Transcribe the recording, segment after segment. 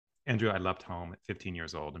Andrew, I left home at 15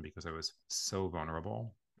 years old, and because I was so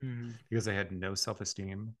vulnerable, Mhm. because I had no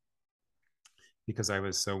self-esteem, because I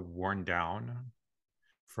was so worn down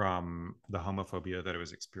from the homophobia that I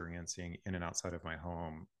was experiencing in and outside of my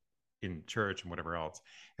home, in church and whatever else.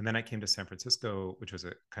 And then I came to San Francisco, which was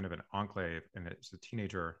a kind of an enclave, and as a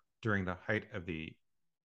teenager during the height of the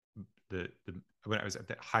when I was at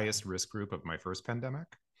the highest risk group of my first pandemic.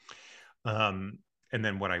 Um, and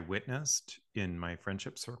then what I witnessed in my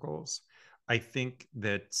friendship circles, I think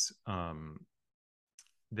that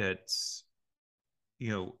that you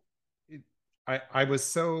know, it, I was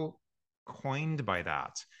so coined by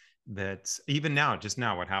that that even now, just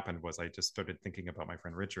now, what happened was I just started thinking about my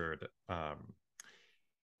friend Richard,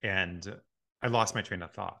 and I lost my train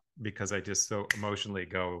of thought because I just so emotionally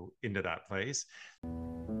go into that place.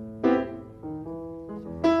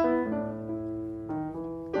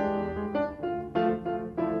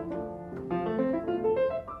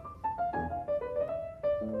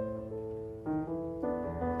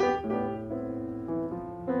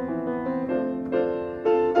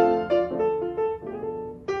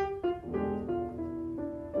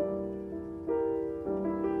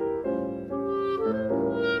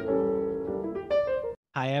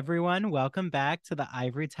 Hi, everyone. Welcome back to the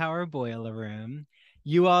Ivory Tower Boiler Room.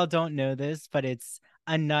 You all don't know this, but it's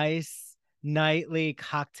a nice nightly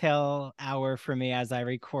cocktail hour for me as I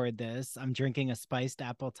record this. I'm drinking a spiced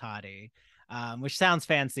apple toddy, which sounds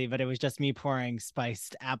fancy, but it was just me pouring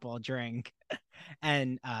spiced apple drink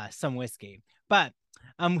and some whiskey. But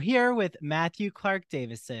I'm here with Matthew Clark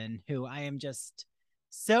Davison, who I am just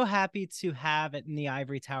so happy to have in the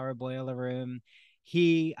Ivory Tower Boiler Room.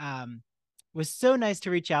 He was so nice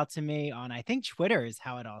to reach out to me on, I think Twitter is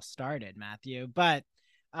how it all started, Matthew. But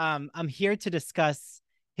I'm here to discuss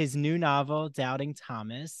his new novel, Doubting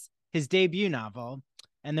Thomas, his debut novel.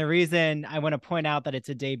 And the reason I want to point out that it's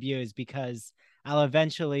a debut is because I'll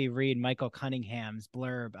eventually read Michael Cunningham's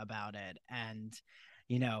blurb about it. And,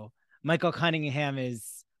 you know, Michael Cunningham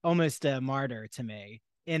is almost a martyr to me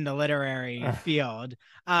in the literary field.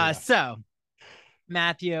 Yes. So,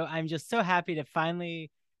 Matthew, I'm just so happy to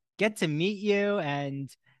finally get to meet you and,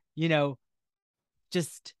 you know,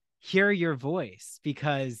 just hear your voice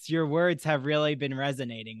because your words have really been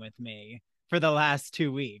resonating with me for the last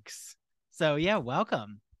 2 weeks. So, yeah,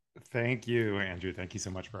 welcome. Thank you, Andrew. Thank you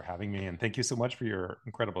so much for having me. And thank you so much for your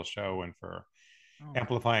incredible show and for Oh,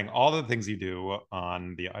 amplifying all the things you do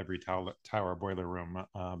on the Tower Boiler Room,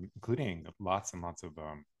 including lots and lots of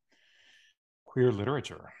queer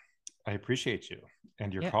literature. I appreciate you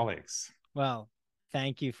and your yeah. colleagues. Well,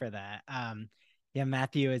 thank you for that. Yeah,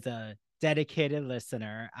 Matthew is a dedicated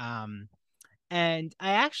listener. And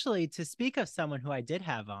I actually, to speak of someone who I did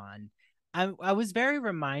have on, I was very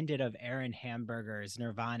reminded of Aaron Hamburger's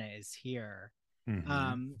Nirvana is Here,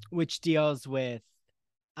 Mm-hmm. which deals with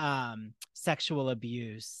sexual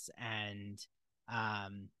abuse and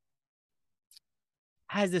um,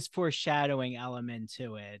 has this foreshadowing element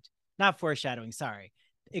to it. Not foreshadowing, sorry.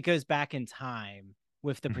 It goes back in time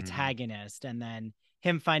with the Mm-hmm. protagonist and then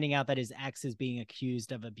him finding out that his ex is being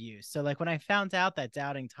accused of abuse. So, like, when I found out that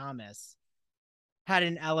Doubting Thomas had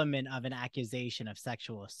an element of an accusation of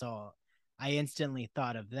sexual assault, I instantly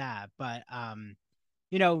thought of that. But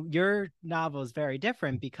your novel is very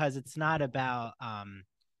different because it's not about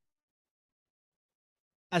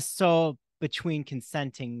assault between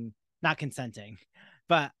consenting, not consenting,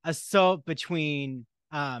 but assault between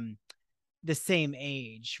the same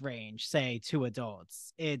age range, say two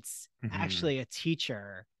adults. It's Mm-hmm. actually a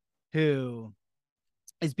teacher who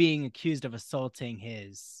is being accused of assaulting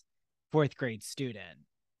his fourth grade student.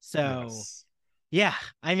 So, Yes. yeah,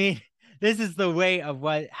 I mean, this is the way of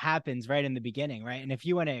what happens right in the beginning, right? And if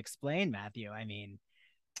you want to explain, Matthew, I mean,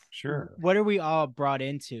 Sure. what are we all brought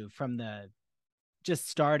into from the just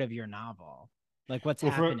start of your novel? Like, what's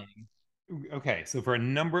Well, for happening? okay, so for a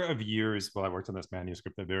number of years while I worked on this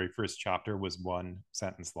manuscript, the very first chapter was one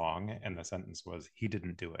sentence long, and the sentence was, "He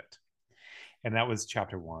didn't do it." And that was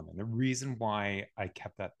chapter one. And the reason why I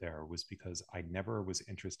kept that there was because I never was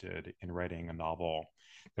interested in writing a novel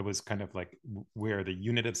that was kind of like where the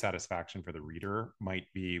unit of satisfaction for the reader might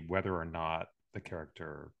be whether or not the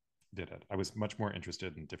character did it. I was much more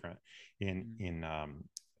interested in different in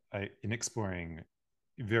exploring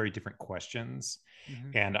very different questions.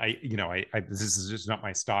 Mm-hmm. And this is just not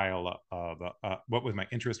my style of what was my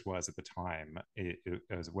interest was at the time. It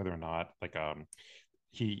was whether or not like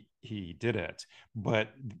he did it. But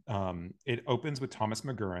it opens with Thomas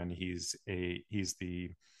McGurran. He's the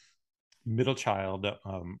middle child,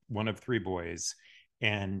 one of three boys,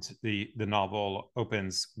 and the novel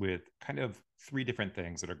opens with kind of three different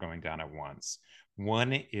things that are going down at once.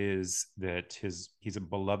 One is that he's a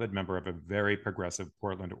beloved member of a very progressive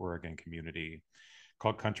Portland, Oregon community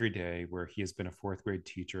called Country Day, where he has been a fourth grade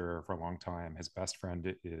teacher for a long time. His best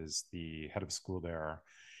friend is the head of school there.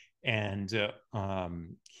 And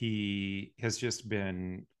he has just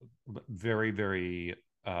been very, very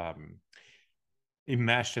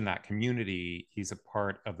enmeshed in that community. He's a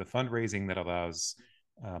part of the fundraising that allows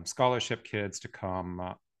scholarship kids to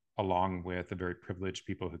come along with the very privileged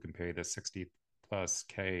people who can pay the 60 plus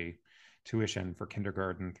K tuition for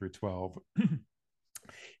kindergarten through 12.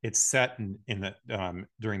 It's set in the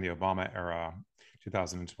during the Obama era,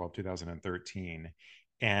 2012, 2013.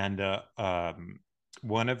 And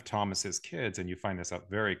one of Thomas's kids, and you find this out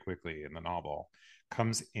very quickly in the novel,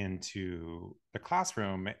 comes into the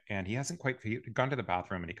classroom and he hasn't quite gone to the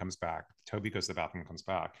bathroom, and he comes back. Toby goes to the bathroom, comes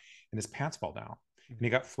back, and his pants fall down, and he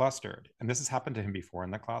got flustered. And this has happened to him before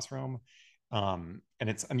in the classroom. And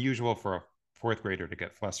it's unusual for a fourth grader to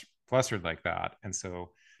get flustered like that. And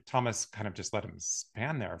so Thomas kind of just let him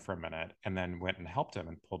stand there for a minute and then went and helped him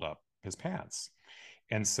and pulled up his pants.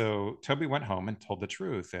 And so Toby went home and told the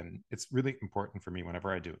truth. And it's really important for me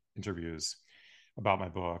whenever I do interviews about my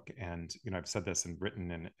book. And, you know, I've said this and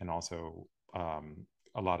written and also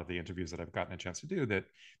a lot of the interviews that I've gotten a chance to do, that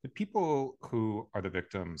the people who are the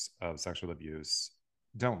victims of sexual abuse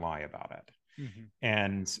don't lie about it. Mm-hmm.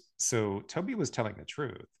 And so Toby was telling the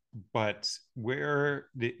truth, but where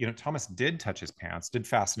Thomas did touch his pants, did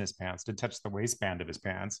fasten his pants, did touch the waistband of his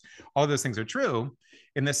pants, all of those things are true,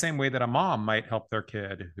 in the same way that a mom might help their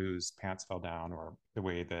kid whose pants fell down, or the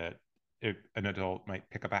way that an adult might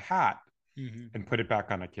pick up a hat mm-hmm. and put it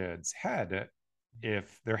back on a kid's head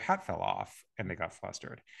if their hat fell off and they got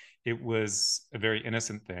flustered. It was a very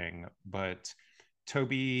innocent thing, but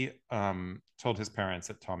Toby told his parents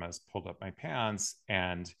that Thomas pulled up my pants,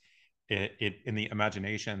 and it in the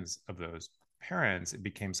imaginations of those parents, it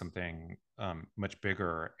became something much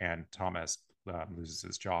bigger, and Thomas loses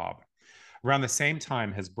his job. Around the same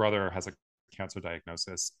time, his brother has a cancer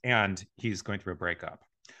diagnosis, and he's going through a breakup.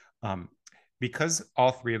 Because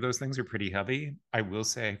all three of those things are pretty heavy, I will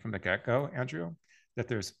say from the get-go, Andrew, that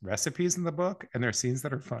there's recipes in the book and there's scenes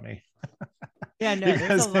that are funny. Yeah, no,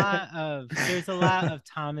 there's a lot of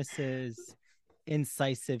Thomas's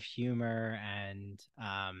incisive humor and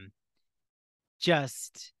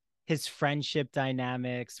just his friendship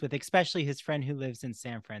dynamics with especially his friend who lives in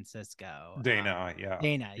San Francisco. Dana,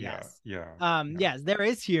 Dana, yes. Yeah. Yes, there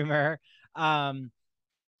is humor. But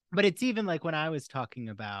it's even like when I was talking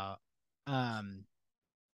about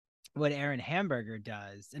what Aaron Hamburger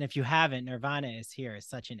does, and if you haven't, Nirvana is Here is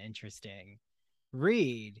such an interesting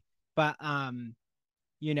read. But and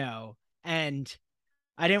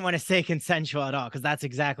I didn't want to say consensual at all, because that's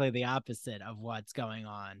exactly the opposite of what's going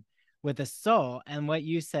on with assault. And what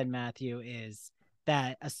you said, Matthew, is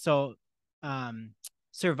that assault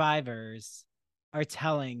survivors are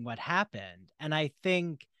telling what happened. And I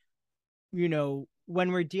think, when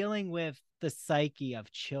we're dealing with the psyche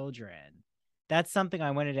of children, that's something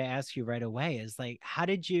I wanted to ask you right away, is like, how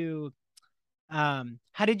did you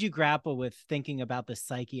grapple with thinking about the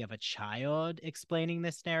psyche of a child explaining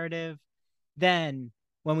this narrative? Then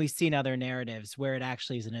when we've seen other narratives where it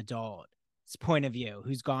actually is an adult's point of view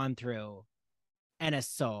who's gone through an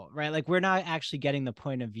assault, right? Like, we're not actually getting the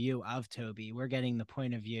point of view of Toby. We're getting the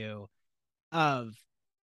point of view of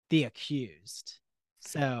the accused.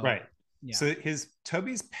 So, right. Yeah. So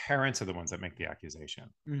Toby's parents are the ones that make the accusation.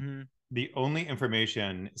 Mm-hmm. The only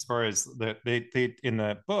information, as far as they in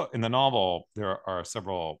the book, in the novel, there are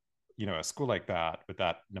several, a school like that with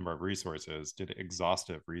that number of resources did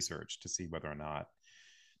exhaustive research to see whether or not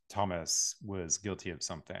Thomas was guilty of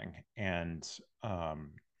something. And,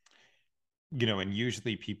 and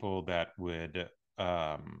usually people that would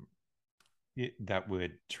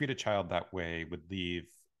treat a child that way would leave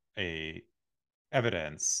a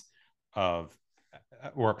evidence of,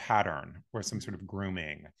 or a pattern, or some sort of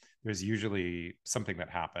grooming. There's usually something that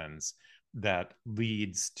happens that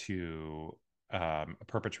leads to a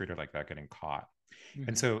perpetrator like that getting caught. Mm-hmm.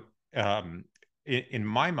 And so in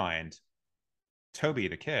my mind, Toby,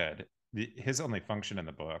 the kid, his only function in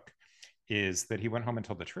the book is that he went home and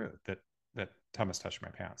told the truth, that Thomas touched my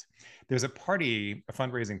pants. There's a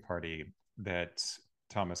fundraising party that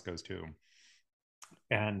Thomas goes to,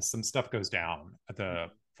 and some stuff goes down at the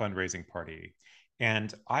fundraising party.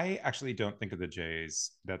 And I actually don't think of the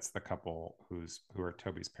Jays, that's the couple who are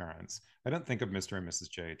Toby's parents. I don't think of Mr. and Mrs.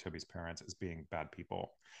 J, Toby's parents, as being bad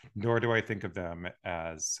people, nor do I think of them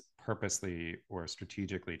as purposely or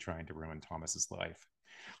strategically trying to ruin Thomas's life.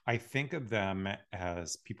 I think of them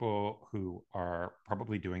as people who are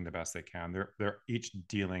probably doing the best they can. They're each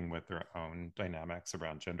dealing with their own dynamics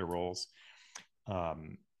around gender roles.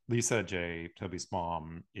 Um, Lisa J, Toby's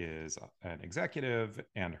mom, is an executive,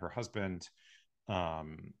 and her husband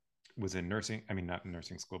um, was in nursing. I mean, not in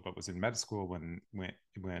nursing school, but was in med school when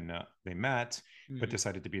they met, but Mm.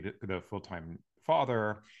 decided to be the full time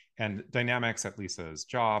father. And dynamics at Lisa's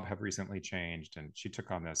job have recently changed, and she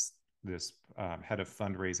took on this head of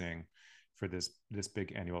fundraising for this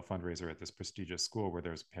big annual fundraiser at this prestigious school where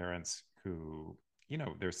there's parents who,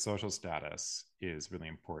 their social status is really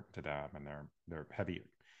important to them, and they're heavy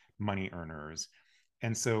money earners.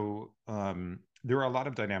 And so there are a lot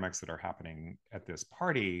of dynamics that are happening at this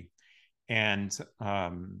party, and I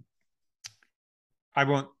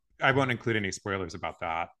won't I won't include any spoilers about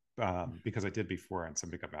that because I did before, and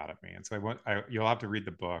somebody got mad at me. And so you'll have to read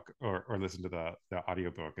the book or listen to the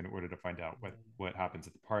audiobook in order to find out what happens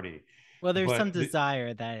at the party. Well, there's some But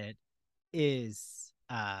desire that it is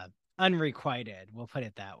unrequited. We'll put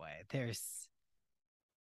it that way. There's,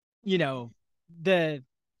 you know, the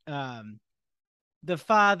um the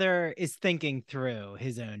father is thinking through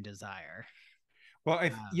his own desire. well,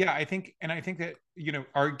 Um, yeah, I think that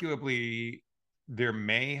arguably there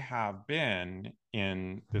may have been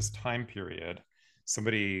in this time period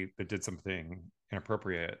somebody that did something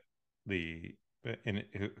inappropriately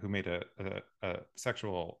who made a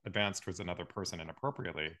sexual advance towards another person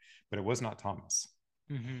inappropriately, but it was not Thomas.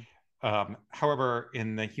 mhm. However,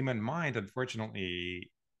 in the human mind,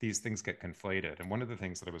 unfortunately, these things get conflated. And one of the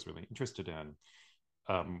things that I was really interested in,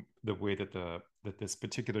 the way that this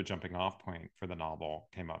particular jumping off point for the novel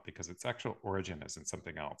came up, because its actual origin is in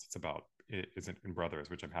something else. It isn't in Brothers,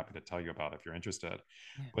 which I'm happy to tell you about if you're interested.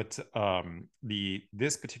 Yeah. But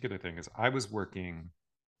this particular thing is I was working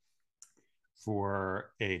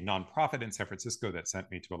for a nonprofit in San Francisco that sent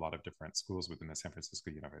me to a lot of different schools within the San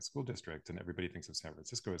Francisco Unified School District. And everybody thinks of San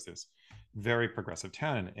Francisco as this very progressive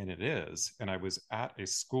town, and it is. And I was at a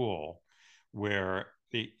school where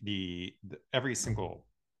every single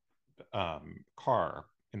car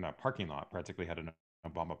in the parking lot practically had an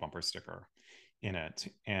Obama bumper sticker in it.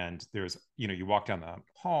 And you walk down the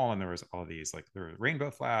hall, and there was all of these, like, there were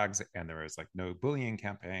rainbow flags, and there was like no bullying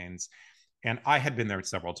campaigns. And I had been there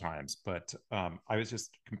several times, but I was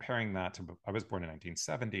just comparing that to, I was born in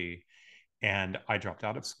 1970, and I dropped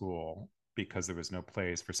out of school because there was no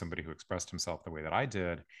place for somebody who expressed himself the way that I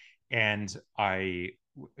did. And I,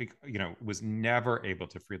 was never able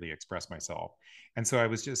to freely express myself. And so I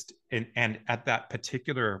was just, and at that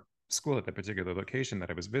particular school, at that particular location that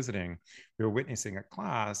I was visiting, we were witnessing a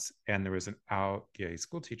class, and there was an out gay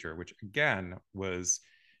school teacher, which again was,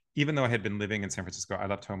 even though I had been living in San Francisco, I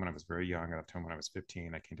left home when I was very young. I left home when I was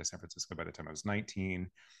 15. I came to San Francisco by the time I was 19.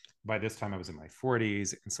 By this time, I was in my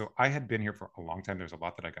 40s. And so I had been here for a long time. There's a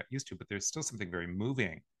lot that I got used to, but there's still something very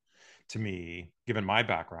moving to me, given my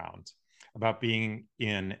background, about being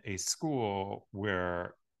in a school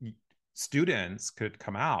where students could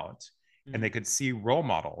come out and they Mhm. could see role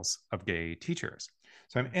models of gay teachers.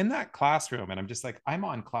 So I'm in that classroom, and I'm just like, I'm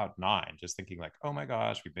on cloud nine, just thinking like, oh my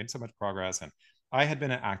gosh, we've made so much progress. And I had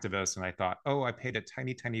been an activist, and I thought, oh, I paid a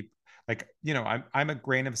tiny, like, I'm a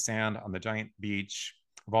grain of sand on the giant beach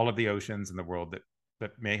of all of the oceans in the world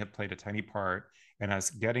that may have played a tiny part in us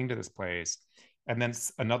getting to this place. And then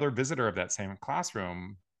another visitor of that same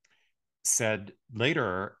classroom said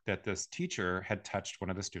later that this teacher had touched one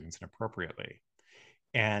of the students inappropriately.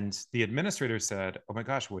 And the administrator said, oh my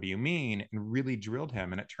gosh, what do you mean? And really drilled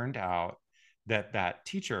him. And it turned out that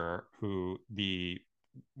teacher, who the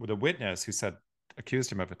witness who said,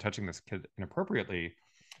 accused him of touching this kid inappropriately,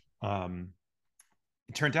 um,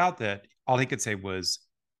 it turned out that all he could say was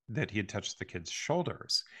that he had touched the kid's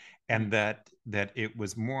shoulders, and that it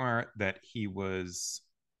was more that he was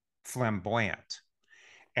flamboyant.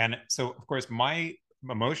 And so, of course, my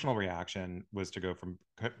emotional reaction was to go from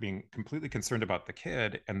being completely concerned about the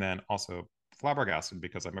kid, and then also flabbergasted,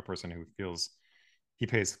 because I'm a person who feels he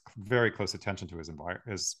pays very close attention to his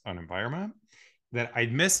own environment, that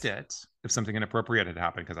I'd missed it if something inappropriate had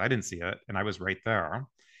happened because I didn't see it and I was right there,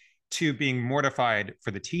 to being mortified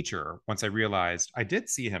for the teacher once I realized I did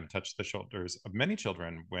see him touch the shoulders of many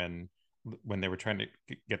children when they were trying to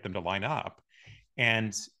get them to line up.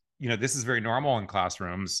 And this is very normal in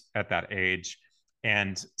classrooms at that age.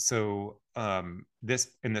 And so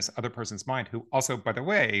this, in this other person's mind, who also, by the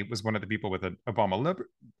way, was one of the people with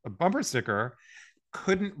a bumper sticker,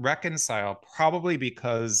 couldn't reconcile, probably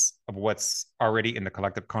because of what's already in the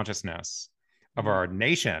collective consciousness of Mhm. our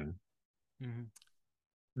nation, Mhm.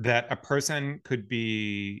 that a person could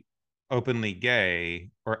be openly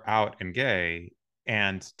gay or out and gay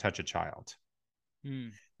and touch a child.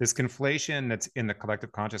 Mm. This conflation that's in the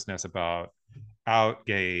collective consciousness about out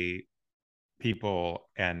gay people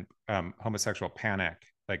and homosexual panic,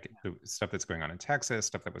 like the stuff that's going on in Texas,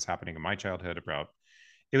 stuff that was happening in my childhood about,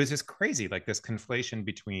 it was just crazy. Like this conflation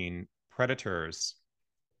between predators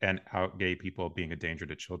and out gay people being a danger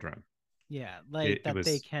to children. Yeah, like It that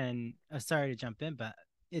they was can, sorry to jump in, but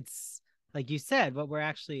it's like you said, what we're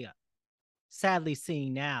actually sadly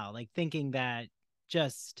seeing now, like thinking that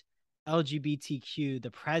just LGBTQ,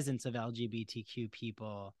 the presence of LGBTQ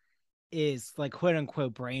people is like quote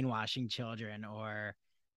unquote brainwashing children, or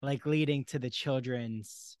like leading to the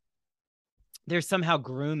children's, they're somehow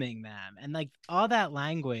grooming them, and like all that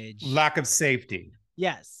language. lack of safety.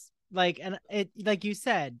 Yes, like, and it, like you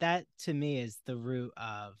said, that to me is the root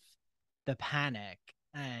of the panic.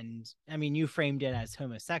 And I mean, you framed it as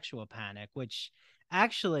homosexual panic, which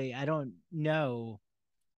actually I don't know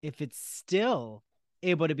if it's still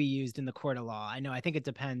able to be used in the court of law. I know, I think it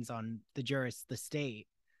depends on the state,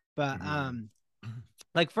 but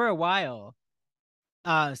like for a while,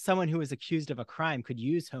 someone who was accused of a crime could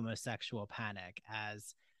use homosexual panic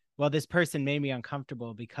as, well, this person made me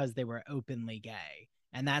uncomfortable because they were openly gay,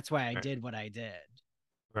 and that's why I Right. did what I did.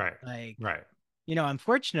 Right. Like, Right. you know,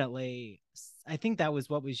 unfortunately, I think that was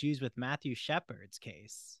what was used with Matthew Shepard's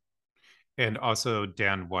case. And also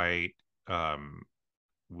Dan White, um,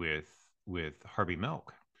 with Harvey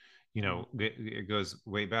Milk. You Mm. know, it goes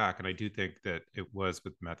way back, and I do think that it was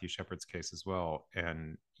with Matthew Shepard's case as well.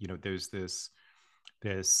 And you know, there's this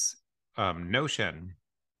notion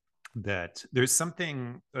that there's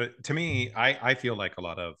something to me. I feel like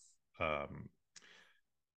um,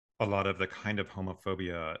 a lot of the kind of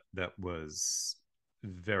homophobia that was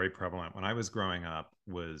very prevalent when I was growing up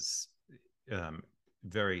was um,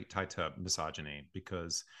 very tied to misogyny,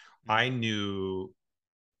 because Mm. I knew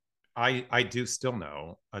I do still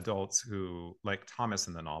know adults who, like Thomas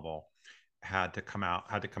in the novel, had to come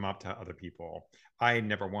up to other people. I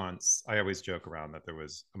never once, I always joke around that there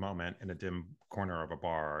was a moment in a dim corner of a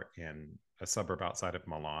bar in a suburb outside of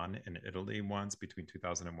Milan in Italy once between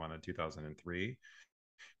 2001 and 2003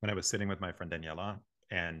 when I was sitting with my friend Daniela,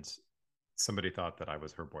 and somebody thought that I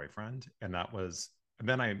was her boyfriend. And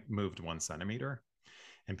then I moved 1 centimeter,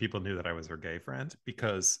 and people knew that I was her gay friend,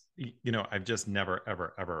 because, you know, I've just never,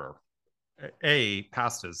 ever, ever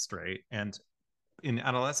passed as straight. And in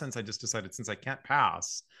adolescence, I just decided, since I can't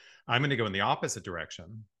pass, I'm going to go in the opposite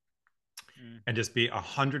direction Mm. and just be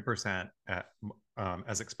 100%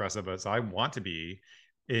 as expressive as I want to be.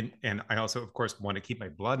 And I also, of course, want to keep my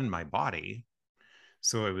blood in my body.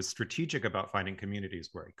 So I was strategic about finding communities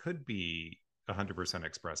where I could be 100%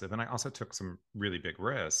 expressive. And I also took some really big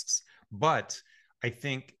risks. But I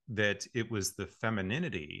think that it was the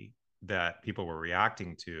femininity that people were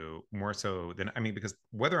reacting to more so than, I mean, because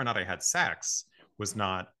whether or not I had sex was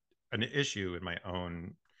not an issue in my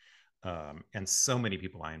own, and so many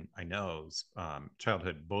people I know's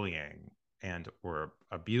childhood bullying and or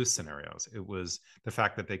abuse scenarios. It was the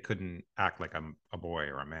fact that they couldn't act like I'm a boy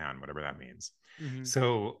or a man, whatever that means. Mm-hmm.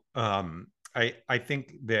 So I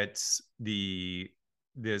think that the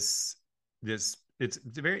this this it's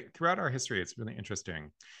very, throughout our history, it's really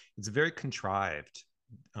interesting. It's very contrived,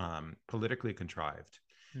 politically contrived,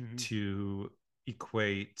 Mm-hmm. to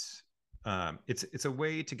equate. It's a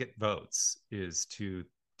way to get votes, is to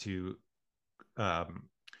um,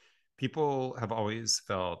 people have always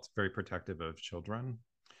felt very protective of children,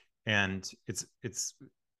 and it's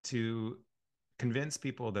to convince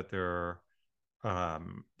people that they're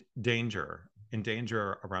um, in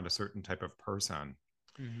danger around a certain type of person,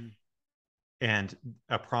 Mm-hmm. and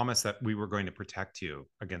a promise that we were going to protect you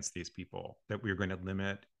against these people, that we were going to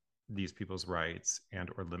limit these people's rights and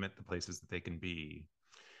or limit the places that they can be,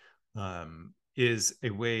 is a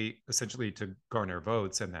way essentially to garner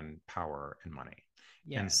votes and then power and money.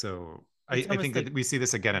 And Yeah, so it's I almost think like, that we see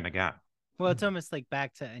this again and again. well, it's almost like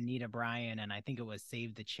back to Anita Bryan, and I think it was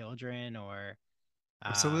Save the Children, or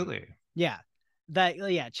Absolutely. yeah, that,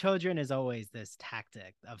 yeah, children is always this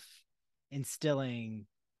tactic of instilling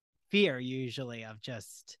fear, usually of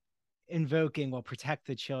just invoking, well, protect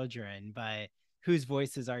the children, but whose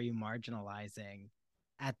voices are you marginalizing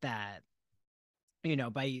at that, you know,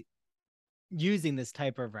 by using this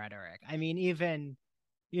type of rhetoric? I mean, even,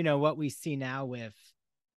 you know, what we see now with,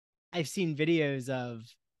 I've seen videos of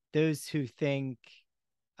those who think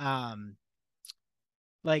um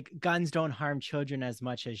like guns don't harm children as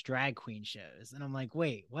much as drag queen shows, and I'm like,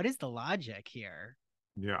 wait, what is the logic here?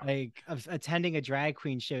 Yeah. Like, of attending a drag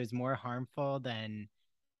queen show is more harmful than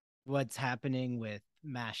what's happening with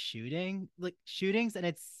mass shootings, and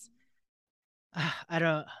it's I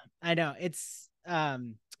don't, I know, it's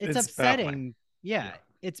it's It's baffling. upsetting. Yeah, Yeah.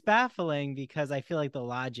 it's baffling because I feel like the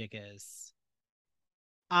logic is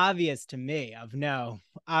obvious to me of no,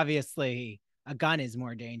 obviously a gun is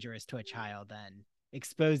more dangerous to a child than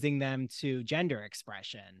exposing them to gender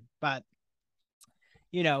expression. But,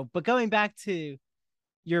 but going back to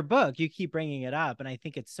your book, you keep bringing it up and I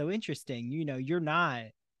think it's so interesting. You're not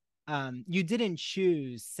you didn't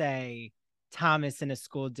choose, say, Thomas in a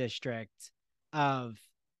school district of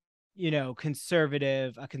a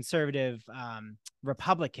conservative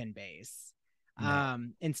Republican base. No.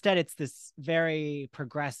 Instead, it's this very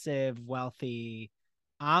progressive, wealthy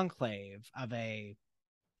enclave of a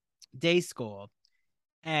day school.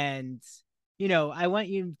 And I want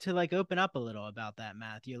you to like open up a little about that,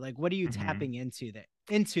 Matthew. Like, what are you Hmm. tapping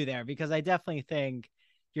into there? Because I definitely think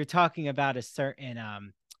you're talking about a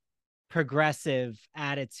certain progressive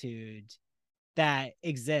attitude that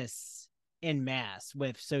exists in mass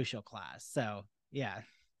with social class. So yeah.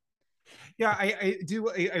 Yeah, I do.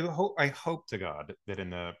 I hope to God that in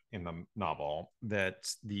the novel that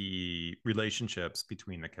the relationships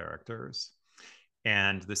between the characters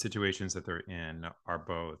and the situations that they're in are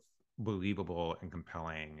both believable and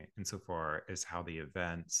compelling insofar as how the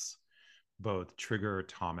events both trigger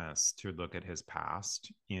Thomas to look at his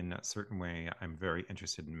past in a certain way. I'm very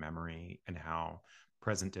interested in memory and how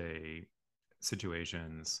present day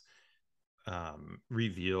situations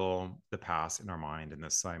reveal the past in our mind and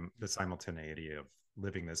the simultaneity of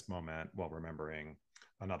living this moment while remembering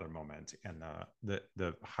another moment, and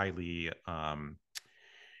the highly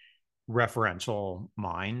referential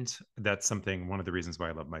mind. That's something, one of the reasons why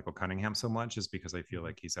I love Michael Cunningham so much, is because I feel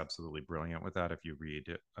like he's absolutely brilliant with that. If you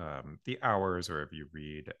read The Hours, or if you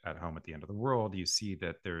read At Home at the End of the World, you see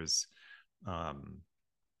that there's um,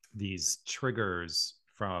 these triggers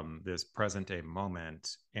from this present day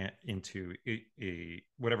moment into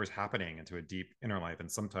whatever's happening into a deep inner life,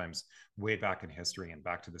 and sometimes way back in history and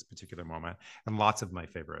back to this particular moment. And lots of my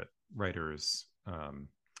favorite writers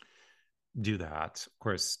do that. Of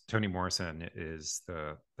course, Toni Morrison is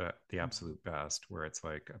the absolute best, where it's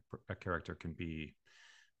like a character can be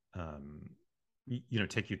um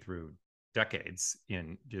take you through decades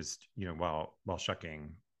in just while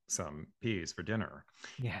shucking some peas for dinner.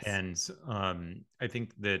 Yes. And I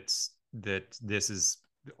think that this is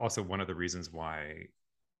also one of the reasons why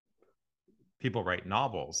people write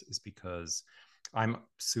novels, is because I'm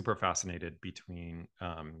super fascinated between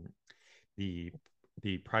the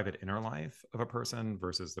the private inner life of a person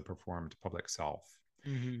versus the performed public self.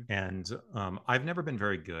 Mm-hmm. And I've never been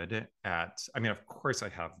very good at, I mean, of course, I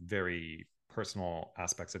have very personal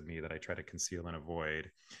aspects of me that I try to conceal and avoid,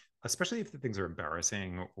 especially if the things are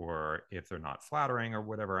embarrassing or if they're not flattering or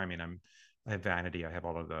whatever. I mean, I have vanity. I have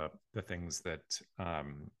all of the things that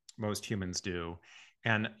most humans do.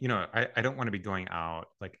 And, I don't want to be going out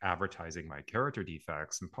like advertising my character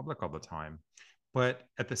defects in public all the time. But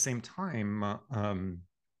at the same time,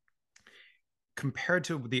 compared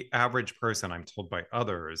to the average person, I'm told by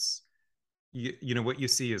others, what you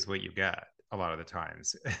see is what you get a lot of the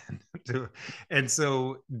times. And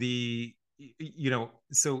so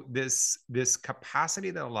this capacity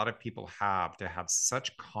that a lot of people have to have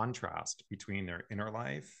such contrast between their inner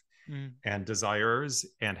life Mm. and desires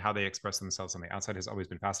and how they express themselves on the outside has always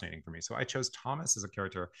been fascinating for me. So I chose Thomas as a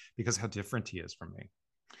character because how different he is from me,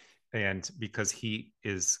 and because he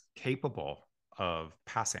is capable of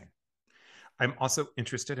passing. I'm also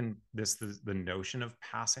interested in the notion of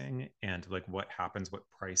passing and like what happens, what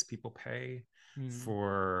price people pay Mm.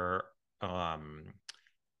 for um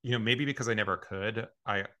maybe because I never could.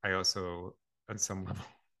 I also on some level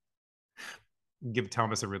give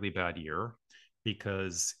Thomas a really bad year,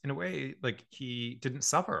 because in a way like he didn't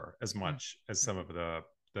suffer as Mm. much as some of the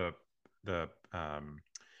the um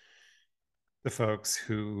the folks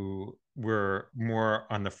who were more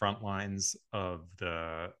on the front lines of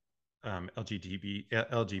the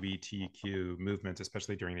LGBTQ movement,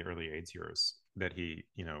 especially during the early AIDS years, that he,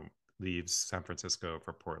 leaves San Francisco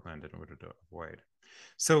for Portland in order to avoid.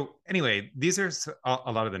 So anyway, these are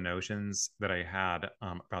a lot of the notions that I had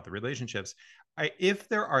about the relationships. If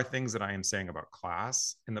there are things that I am saying about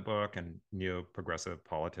class in the book and neo-progressive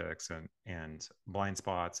politics and blind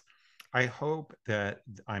spots, I hope that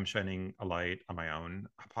I'm shining a light on my own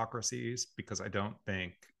hypocrisies, because I don't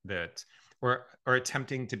think that, or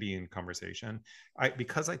attempting to be in conversation.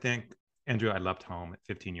 Because I think, Andrew, I left home at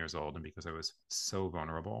 15 years old, and because I was so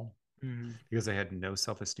vulnerable, Mm. because I had no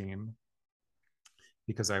self-esteem,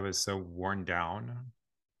 because I was so worn down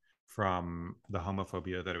from the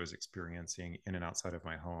homophobia that I was experiencing in and outside of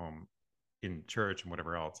my home, in church and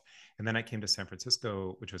whatever else. And then I came to San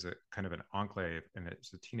Francisco, which was a kind of an enclave, and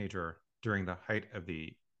as a teenager, during the height of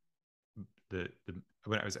the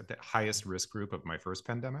when I was at the highest risk group of my first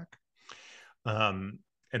pandemic. Um,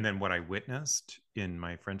 and then what I witnessed in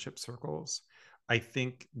my friendship circles, I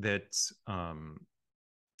think that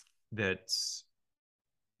that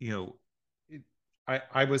you know,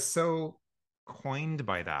 I was so coined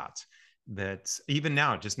by that that even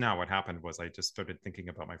now, just now, what happened was I just started thinking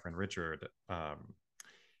about my friend Richard,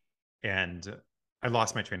 and I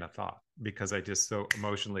lost my train of thought because I just so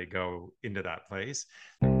emotionally go into that place.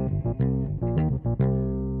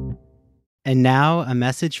 And now, a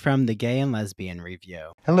message from the Gay and Lesbian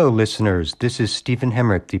Review. Hello, listeners. This is Stephen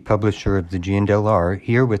Hemrick, the publisher of the GNLR,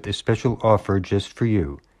 here with a special offer just for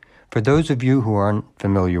you. For those of you who aren't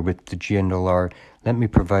familiar with the GNLR, let me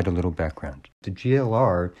provide a little background. The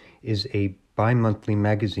GLR is a bi-monthly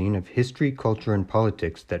magazine of history, culture, and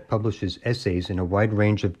politics that publishes essays in a wide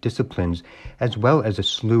range of disciplines, as well as a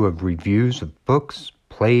slew of reviews of books,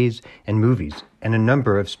 plays, and movies, and a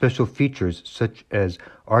number of special features such as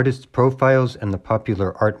artists' profiles and the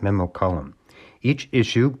popular Art Memo column. Each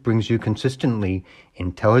issue brings you consistently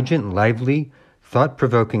intelligent, lively,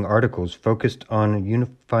 thought-provoking articles focused on a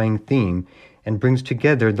unifying theme and brings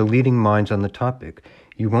together the leading minds on the topic.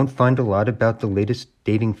 You won't find a lot about the latest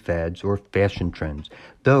dating fads or fashion trends,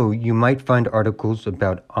 though you might find articles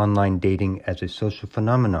about online dating as a social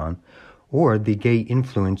phenomenon or the gay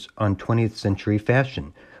influence on 20th century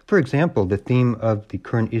fashion. For example, the theme of the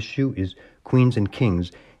current issue is Queens and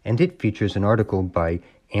Kings, and it features an article by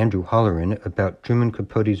Andrew Holleran about Truman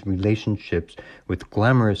Capote's relationships with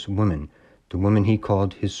glamorous women, the women he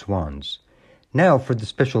called his swans. Now for the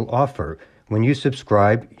special offer. When you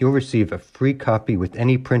subscribe, you'll receive a free copy with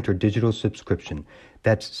any print or digital subscription.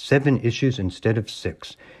 That's 7 issues instead of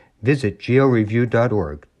 6. Visit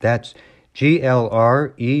glreview.org. That's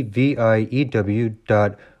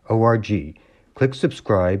glreview.org. Click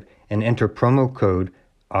subscribe and enter promo code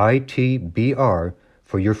ITBR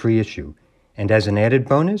for your free issue. And as an added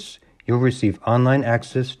bonus, you'll receive online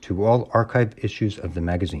access to all archived issues of the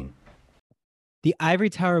magazine. The Ivory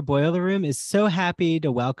Tower Boiler Room is so happy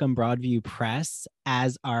to welcome Broadview Press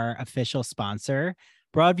as our official sponsor.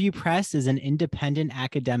 Broadview Press is an independent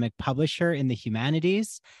academic publisher in the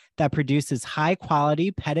humanities that produces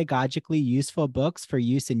high-quality, pedagogically useful books for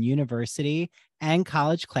use in university and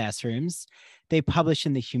college classrooms. They publish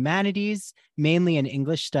in the humanities, mainly in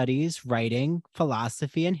English studies, writing,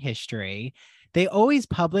 philosophy, and history. They always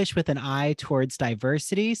publish with an eye towards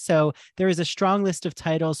diversity, so there is a strong list of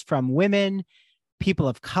titles from women, people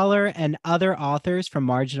of color, and other authors from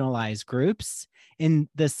marginalized groups. In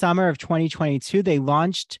the summer of 2022, they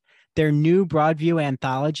launched their new Broadview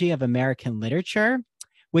Anthology of American Literature,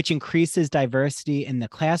 which increases diversity in the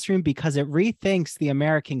classroom because it rethinks the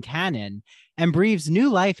American canon and breathes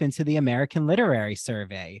new life into the American Literary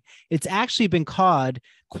Survey. It's actually been called,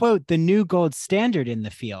 quote, the new gold standard in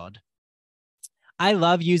the field. I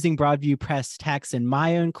love using Broadview Press text in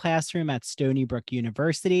my own classroom at Stony Brook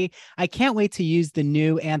University. I can't wait to use the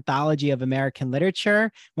new Anthology of American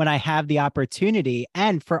Literature when I have the opportunity.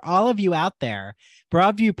 And for all of you out there,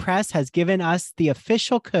 Broadview Press has given us the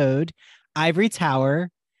official code Ivory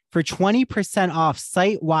Tower for 20% off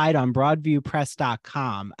site-wide on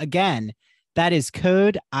broadviewpress.com. Again, that is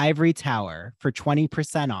code Ivory Tower for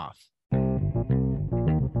 20% off.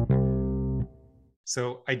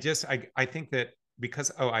 So I think that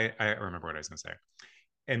because I remember what I was going to say,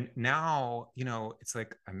 and now it's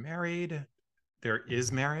like I'm married. There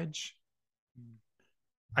is marriage.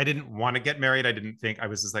 I didn't want to get married. I didn't think. I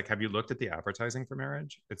was just like, have you looked at the advertising for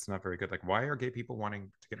marriage? It's not very good. Like, why are gay people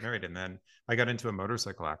wanting to get married? And then I got into a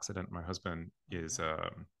motorcycle accident. My husband was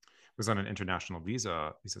on an international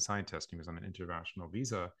visa. He's a scientist. He was on an international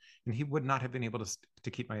visa, and he would not have been able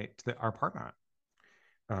to keep our apartment.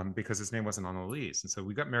 Because his name wasn't on the lease. And so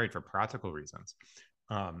we got married for practical reasons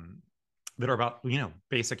that are about,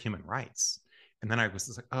 basic human rights. And then I was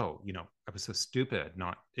just like, I was so stupid.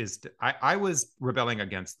 I was rebelling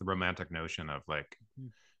against the romantic notion of like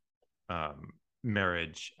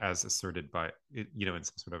marriage as asserted by, in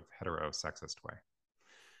some sort of heterosexist way.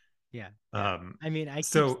 Yeah. I mean, I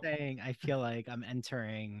keep saying, I feel like I'm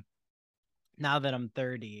entering, now that I'm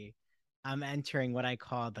 30, I'm entering what I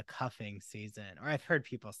call the cuffing season, or I've heard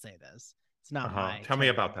people say this. It's not my Tell me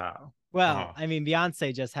about that. Well, I mean,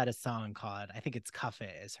 Beyonce just had a song called, I think it's Cuff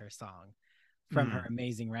It is her song from her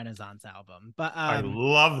amazing Renaissance album. But I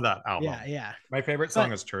love that album. Yeah. My favorite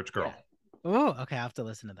song is Church Girl. Yeah. Oh, okay. I have to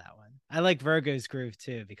listen to that one. I like Virgo's groove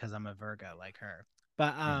too, because I'm a Virgo like her.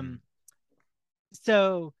 But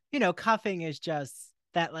so, cuffing is just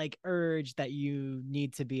that like urge that you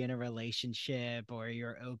need to be in a relationship or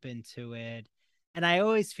you're open to it. And I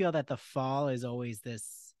always feel that the fall is always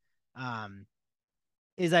this, um,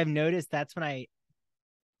 is I've noticed that's when I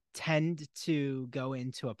tend to go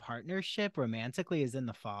into a partnership romantically is in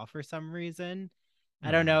the fall for some reason.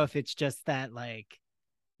 I don't know Mm. if it's just that, like,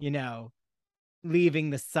 you know, leaving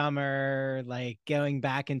the summer, like going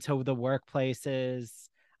back into the workplaces,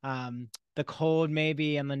 the cold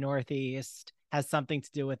maybe in the Northeast has something to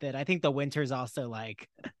do with it. I think the winter's also like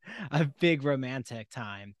a big romantic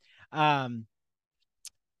time. Um,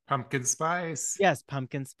 Pumpkin spice. yes,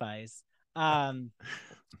 pumpkin spice. Um,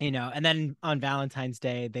 and then on Valentine's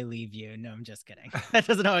Day they leave you. No, I'm just kidding. That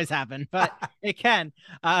doesn't always happen, but it can.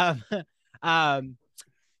 Um, um,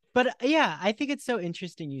 but yeah, I think it's so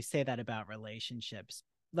interesting you say that about relationships,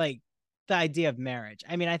 like the idea of marriage.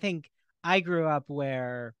 I mean, I think I grew up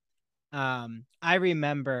where I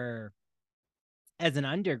remember as an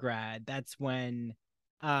undergrad, that's when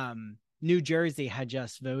New Jersey had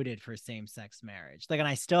just voted for same-sex marriage. Like, and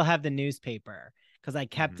I still have the newspaper because I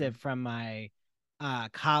kept Mm-hmm. it from my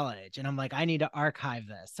college, and I'm like, I need to archive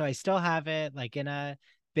this, so I still have it like in a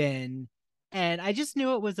bin. And I just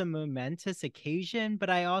knew it was a momentous occasion, but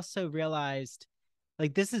I also realized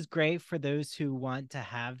like this is great for those who want to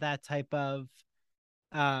have that type of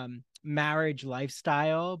marriage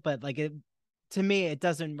lifestyle, but like it, to me it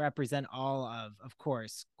doesn't represent all of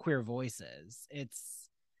course, queer voices. It's,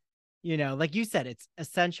 like you said, it's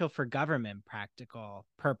essential for government practical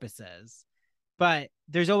purposes, but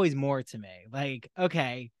there's always more to me. Like,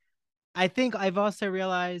 okay, I think I've also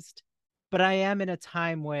realized, but I am in a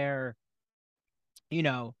time where,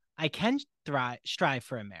 I can strive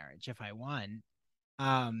for a marriage if I want.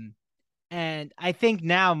 um and I think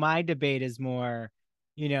now my debate is more,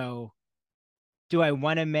 you know do I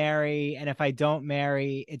want to marry? And if I don't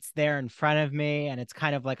marry, it's there in front of me, and it's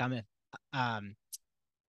kind of like um,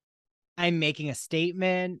 I'm making a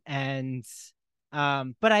statement. And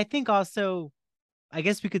but I think also, I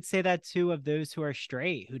guess we could say that too of those who are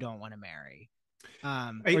straight who don't want to marry, or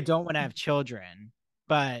I don't want to have children.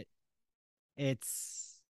 But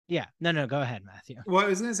it's yeah, no, go ahead, Matthew. Well, I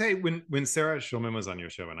was going to say when Sarah Schulman was on your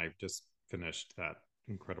show, and I just finished that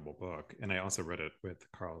incredible book, and I also read it with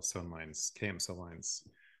Carl Sondlein's KM Sondlein's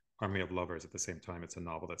Army of Lovers at the same time. It's a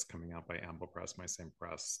novel that's coming out by Amble Press, my same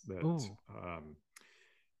press that Ooh.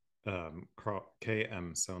 Carl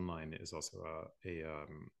KM Sondlein is also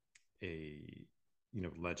a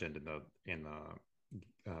legend in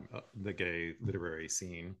the gay literary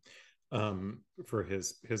scene for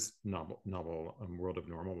his novel World of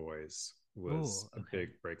Normal Boys Ooh, was a okay. big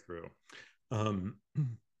breakthrough.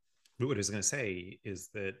 But what I was going to say is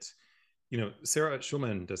that Sarah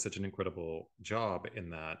Schulman does such an incredible job in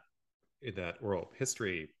that oral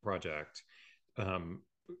history project. Um,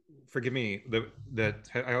 Forgive me, that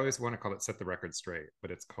I always want to call it "Set the Record Straight,"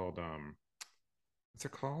 but it's called what's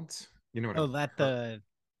it called? You know what Oh, I'm let her,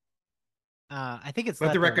 the I think it's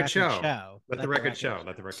Let the let the record record show. show. Let the Let the record record show.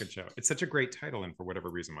 Let the show. record show. It's such a great title, and for whatever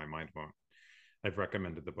reason, my mind won't. I've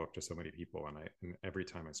recommended the book to so many people, and every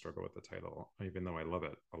time I struggle with the title, even though I love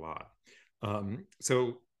it a lot.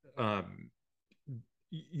 So um,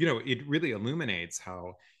 it really illuminates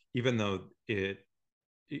how even though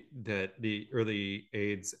that the early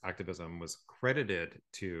AIDS activism was credited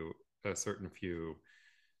to a certain few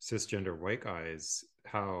cisgender white guys,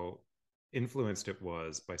 how influenced it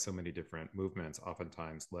was by so many different movements,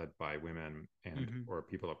 oftentimes led by women and Mm-hmm. or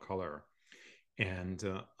people of color, and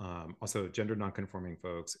also gender nonconforming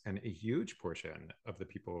folks, and a huge portion of the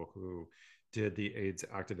people who did the AIDS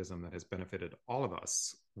activism that has benefited all of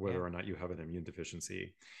us, Yeah. whether or not you have an immune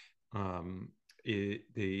deficiency. Um, it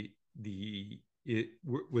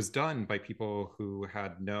was done by people who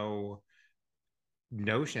had no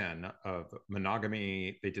notion of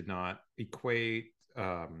monogamy. They did not equate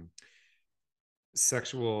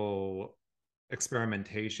sexual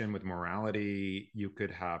experimentation with morality. You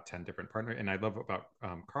could have 10 different partners. And I love about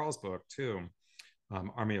Carl's book too,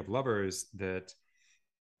 Army of Lovers, that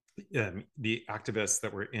the activists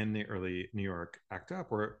that were in the early New York ACT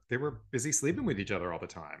UP they were busy sleeping with each other all the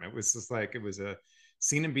time. It was just like it was a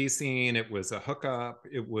scene and be seen. It was a hookup.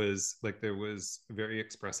 It was like there was very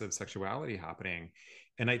expressive sexuality happening.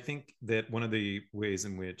 And I think that one of the ways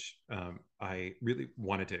in which I really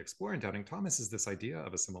wanted to explore in Doubting Thomas is this idea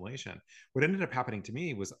of assimilation. What ended up happening to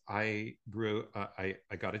me was I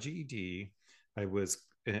got a GED.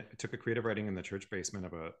 Took a creative writing in the church basement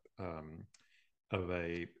of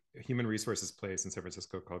a human resources place in San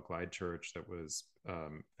Francisco called Glide Church that was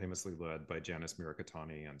famously led by Janice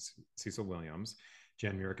Mirikitani and Cecil Williams.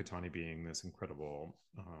 Jan Mirikitani being this incredible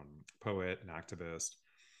poet and activist.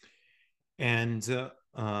 And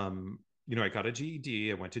I got a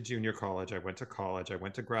GED, I went to junior college, I went to college, I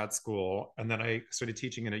went to grad school, and then I started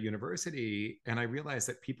teaching in a university. And I realized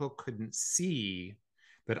that people couldn't see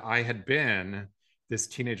that I had been this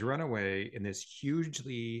teenage runaway in this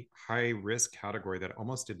hugely high risk category that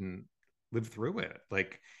almost didn't live through it.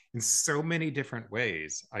 Like in so many different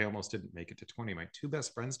ways, I almost didn't make it to 20. My two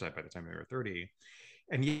best friends died by the time they were 30.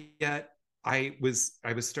 And yet I was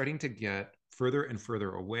starting to get further and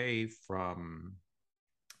further away from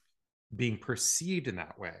being perceived in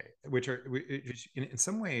that way, which in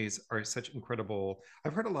some ways are such incredible.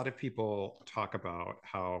 I've heard a lot of people talk about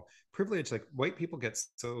how privilege, like white people get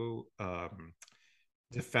so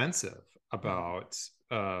defensive about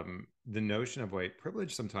the notion of white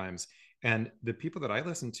privilege sometimes. And the people that I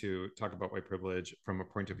listen to talk about white privilege from a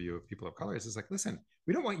point of view of people of color is like, listen,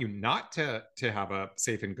 we don't want you not to have a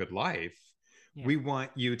safe and good life. Yeah. We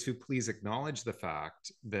want you to please acknowledge the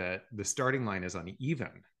fact that the starting line is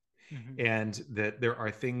uneven. Mm-hmm. And that there are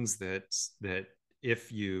things that if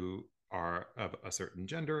you are of a certain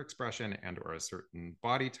gender expression and or a certain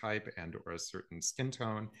body type and or a certain skin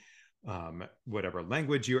tone, whatever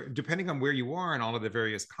language you're, depending on where you are in all of the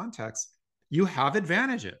various contexts, you have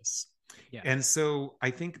advantages. Yeah. And so I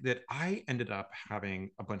think that I ended up having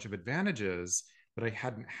a bunch of advantages that I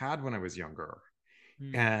hadn't had when I was younger.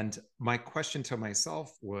 Mm. And my question to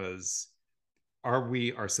myself was, are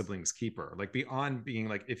we our siblings' keeper? Like beyond being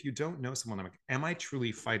like, if you don't know someone, I'm like, am I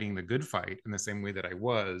truly fighting the good fight in the same way that I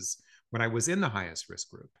was when I was in the highest risk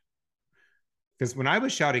group? Because when I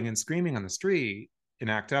was shouting and screaming on the street in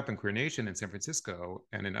ACT UP and Queer Nation in San Francisco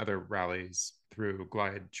and in other rallies through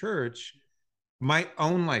Glide Church, my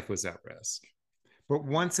own life was at risk. But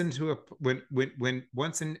once into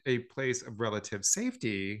once in a place of relative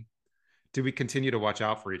safety, do we continue to watch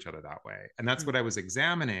out for each other that way? And that's what I was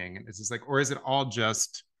examining. And it's just like, or is it all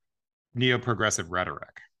just neo-progressive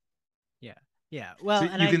rhetoric? Yeah. Yeah. Well, so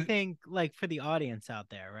and I think like for the audience out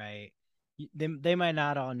there, right? They might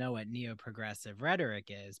not all know what neo-progressive rhetoric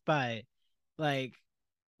is, but like,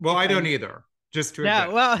 well, I don't either. Just to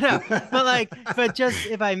admit. Well, no, but just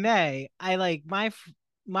if I may, I like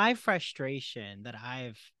my frustration that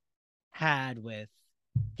I've had with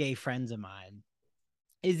gay friends of mine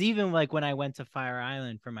is even like when I went to Fire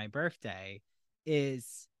Island for my birthday,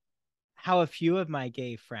 is how a few of my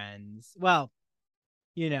gay friends, well,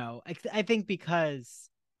 I think because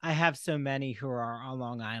I have so many who are on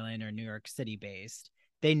Long Island or New York City based,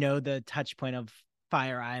 they know the touch point of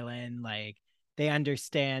Fire Island, like they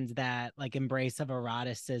understand that like embrace of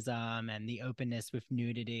eroticism and the openness with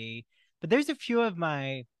nudity. But there's a few of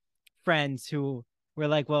my friends who were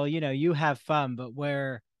like, well, you have fun, but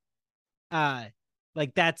we're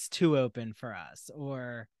like that's too open for us,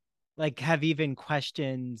 or like have even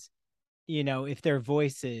questioned, if their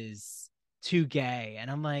voice is too gay. And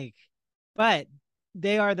I'm like, but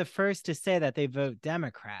they are the first to say that they vote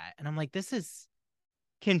Democrat. And I'm like, this is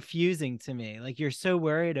confusing to me. Like, you're so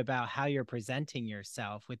worried about how you're presenting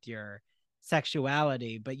yourself with your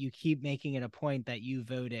sexuality, but you keep making it a point that you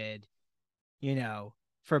voted,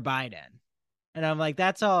 for Biden. And I'm like,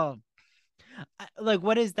 that's all. Like,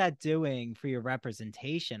 what is that doing for your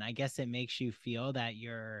representation? I guess it makes you feel that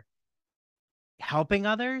you're helping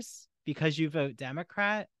others because you vote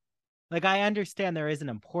Democrat. Like, I understand there is an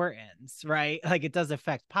importance, right? Like, it does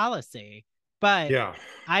affect policy, but yeah,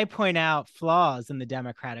 I point out flaws in the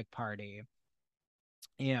Democratic Party,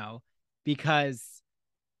 because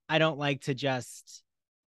I don't like to just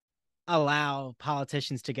allow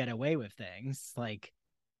politicians to get away with things. Like,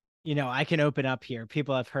 I can open up here.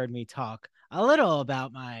 People have heard me talk a little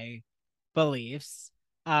about my beliefs.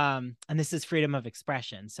 And this is freedom of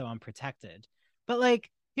expression, so I'm protected. But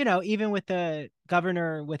like, even with the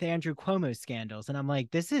governor with Andrew Cuomo scandals, and I'm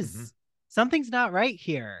like, this is something's not right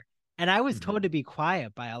here. And I was told to be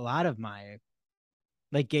quiet by a lot of my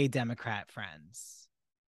like gay Democrat friends,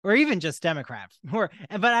 or even just Democrat, but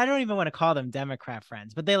I don't even want to call them Democrat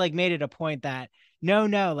friends, but they like made it a point that no,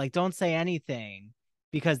 like don't say anything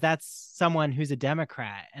because that's someone who's a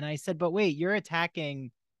Democrat. And I said, but wait, you're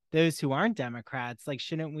attacking those who aren't Democrats. Like,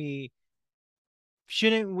 shouldn't we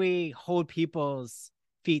hold people's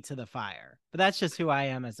feet to the fire? But that's just who I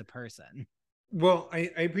am as a person. Well,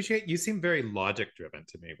 I appreciate, you seem very logic driven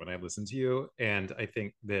to me when I listen to you. And I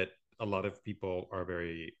think that a lot of people are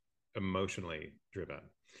very emotionally driven.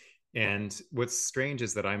 And what's strange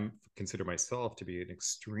is that consider myself to be an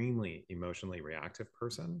extremely emotionally reactive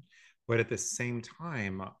person. But at the same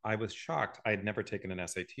time, I was shocked. I had never taken an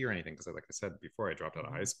SAT or anything because, like I said before, I dropped out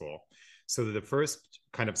of high school. So the first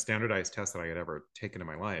kind of standardized test that I had ever taken in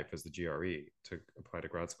my life is the GRE to apply to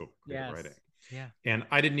grad school for creative writing. Yeah. And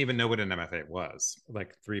I didn't even know what an MFA was,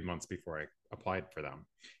 like 3 months before I applied for them.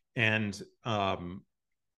 And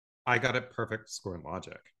I got a perfect score in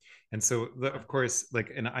logic. And so, of course,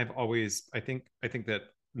 like, and I've always, I think that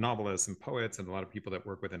novelists and poets and a lot of people that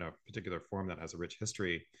work within a particular form that has a rich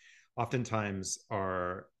history, oftentimes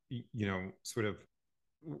are, sort of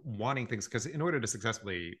wanting things, because in order to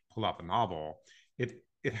successfully pull off a novel,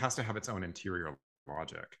 it has to have its own interior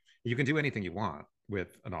logic. You can do anything you want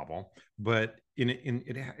with a novel, but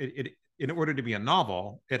in order to be a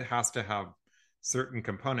novel, it has to have certain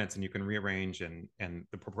components, and you can rearrange, and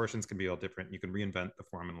the proportions can be all different. You can reinvent the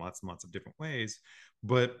form in lots and lots of different ways,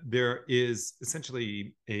 but there is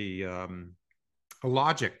essentially a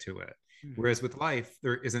logic to it. Mm-hmm. Whereas with life,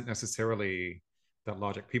 there isn't necessarily that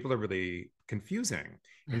logic. People are really confusing.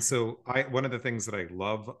 And so one of the things that I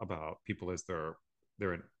love about people is their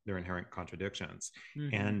inherent contradictions.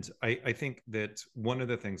 Mm-hmm. And I think that one of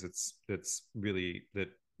the things that's really, that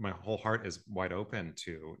my whole heart is wide open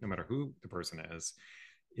to, no matter who the person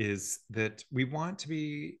is that we want to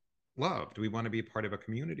be loved. We want to be part of a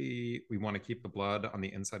community. We want to keep the blood on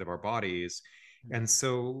the inside of our bodies. And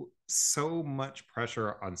so much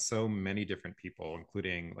pressure on so many different people,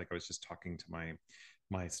 including, like, I was just talking to my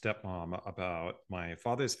stepmom about my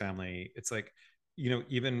father's family. It's like,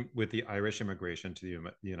 even with the Irish immigration to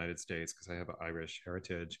the United States, because I have an Irish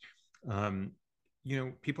heritage,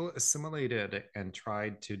 people assimilated and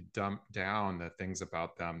tried to dump down the things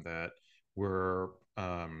about them that were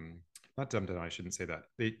not dumped down. I shouldn't say that.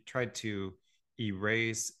 They tried to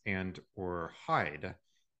erase and or hide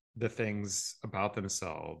the things about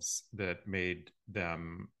themselves that made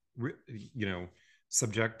them,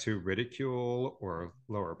 subject to ridicule or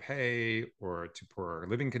lower pay or to poor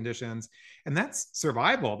living conditions. And that's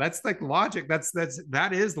survival. That's like logic. That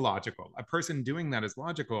is logical. A person doing that is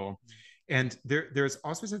logical. And there's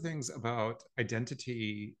all sorts of things about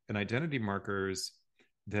identity and identity markers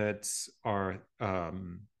that are,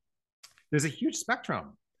 there's a huge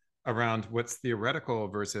spectrum around what's theoretical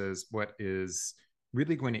versus what is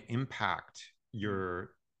really going to impact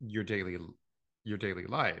your daily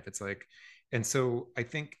life. It's like, and so I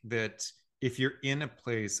think that if you're in a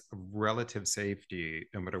place of relative safety,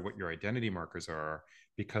 no matter what your identity markers are,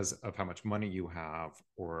 because of how much money you have,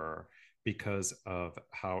 or because of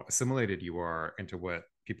how assimilated you are into what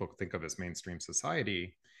people think of as mainstream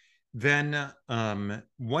society, then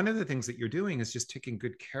one of the things that you're doing is just taking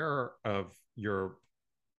good care of your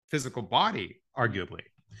physical body, arguably.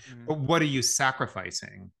 Mm-hmm. But what are you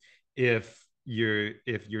sacrificing if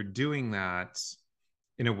you're doing that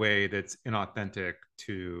in a way that's inauthentic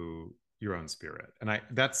to your own spirit? And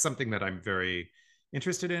that's something that I'm very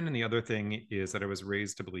interested in. And the other thing is that I was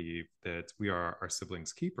raised to believe that we are our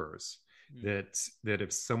siblings' keepers. Mm-hmm. That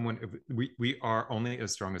if we are only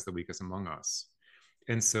as strong as the weakest among us.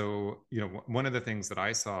 And so, one of the things that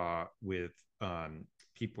I saw with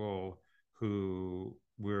people who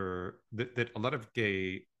were that a lot of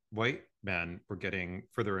gay white men were getting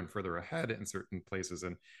further and further ahead in certain places.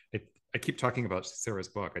 And I keep talking about Sarah's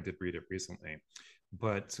book. I did read it recently,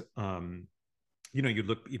 but you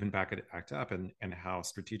look even back at ACT UP and how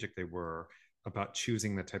strategic they were about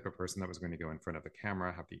choosing the type of person that was going to go in front of the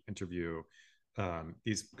camera, have the interview.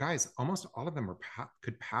 These guys, almost all of them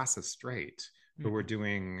could pass as straight, who were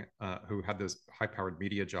doing, who had those high-powered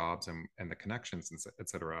media jobs and the connections, et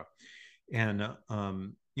cetera. And,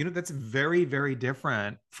 that's very, very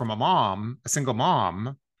different from a single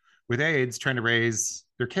mom with AIDS trying to raise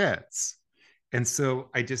their kids. And so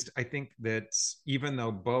I think that even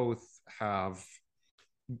though both have,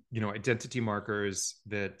 identity markers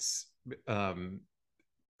that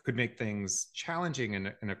could make things challenging in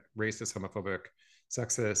a racist, homophobic,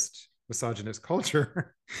 sexist, misogynist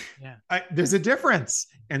culture, yeah, there's a difference.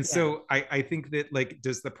 And so I think that, like,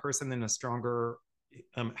 does the person in a stronger,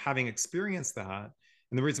 having experienced that,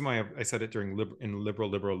 and the reason why I said it during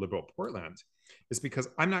liberal Portland is because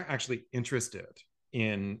I'm not actually interested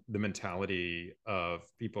in the mentality of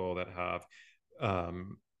people that have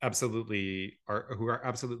who are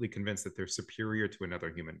absolutely convinced that they're superior to another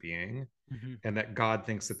human being, mm-hmm. and that God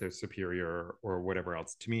thinks that they're superior or whatever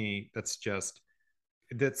else. To me, that's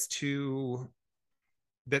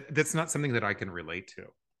not something that I can relate to.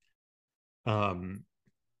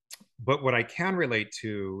 But what I can relate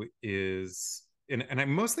to is, and I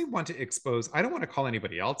mostly want to expose, I don't want to call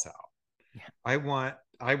anybody else out. Yeah.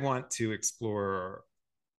 I want to explore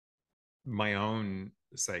my own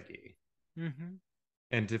psyche, mm-hmm.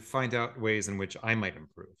 and to find out ways in which I might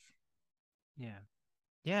improve. Yeah.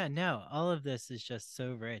 Yeah, no, all of this is just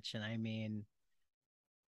so rich. And I mean,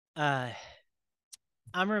 I'm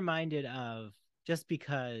reminded of, just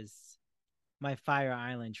because my Fire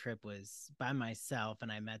Island trip was by myself,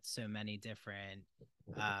 and I met so many different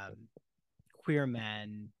queer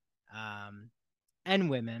men and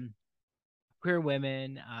women, queer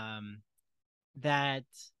women, that,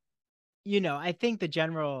 I think the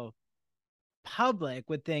general public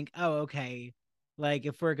would think, oh, okay, like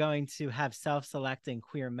if we're going to have self-selecting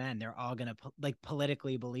queer men, they're all going to like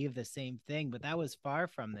politically believe the same thing. But that was far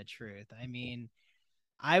from the truth. I mean,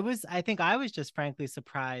 I think I was just frankly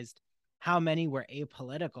surprised how many were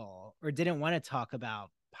apolitical or didn't want to talk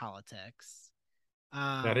about politics.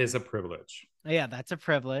 That is a privilege. Yeah, that's a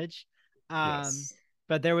privilege. Yes.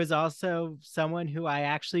 But there was also someone who I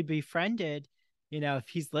actually befriended. If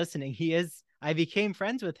he's listening, I became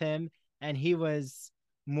friends with him, and he was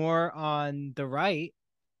more on the right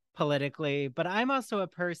politically. But I'm also a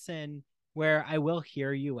person where I will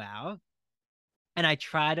hear you out, and I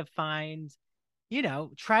try to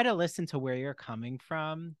try to listen to where you're coming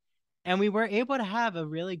from. And we were able to have a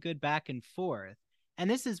really good back and forth. And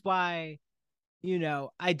this is why,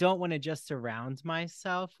 I don't want to just surround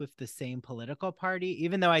myself with the same political party,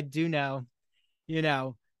 even though I do know,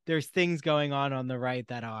 there's things going on the right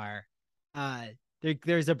that are,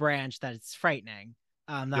 there's a branch that's frightening.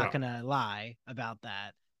 I'm not going to lie about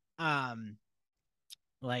that.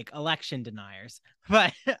 Like election deniers,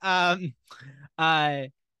 but, but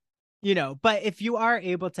if you are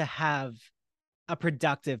able to have a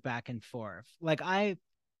productive back and forth, like I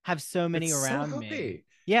have so many around me.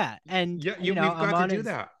 Yeah. And we've got to do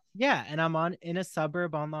that. Yeah. And I'm in a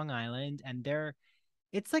suburb on Long Island, and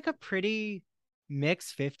it's like a pretty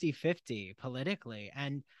mixed 50-50 politically.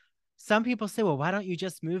 And some people say, well, why don't you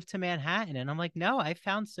just move to Manhattan? And I'm like, no, I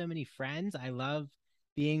found so many friends. I love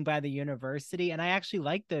being by the university. And I actually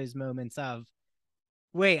like those moments of,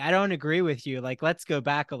 wait, I don't agree with you. Like, let's go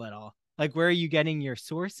back a little. Like, where are you getting your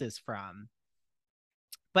sources from?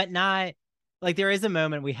 But not like, there is a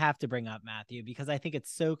moment we have to bring up, Matthew, because I think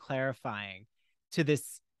it's so clarifying to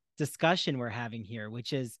this discussion we're having here,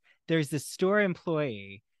 which is there's this store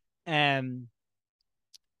employee, and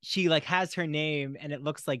she like has her name and it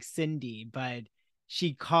looks like Cindy, but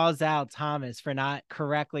she calls out Thomas for not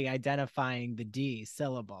correctly identifying the D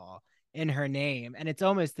syllable in her name. And it's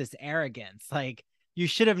almost this arrogance, like, you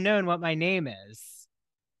should have known what my name is.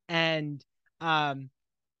 And that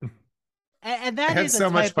I had so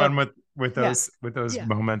much fun with those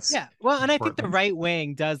moments. Yeah. Well, and I think the right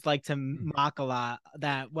wing does like to mock a lot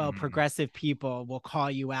that, well, progressive people will call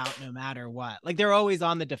you out no matter what. Like, they're always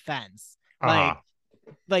on the defense.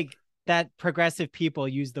 Like that progressive people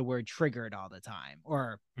use the word triggered all the time,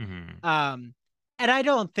 or and I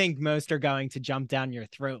don't think most are going to jump down your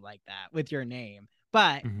throat like that with your name,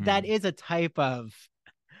 but that is a type of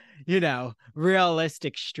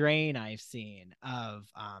realistic strain I've seen of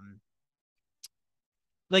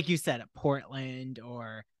like you said, at Portland,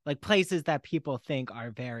 or like places that people think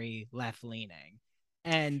are very left leaning.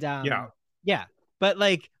 And but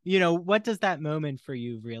like, what does that moment for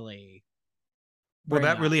you really? Well,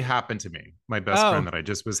 that really happened to me. My best friend that I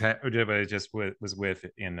just was with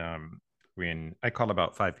in when I call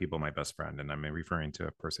about 5 people my best friend, and I'm referring to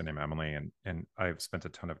a person named Emily, and I've spent a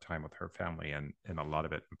ton of time with her family, and a lot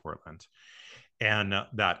of it in Portland. And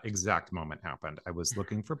that exact moment happened. I was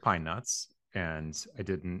looking for pine nuts, and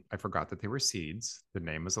I forgot that they were seeds. The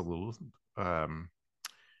name is a little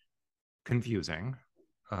confusing.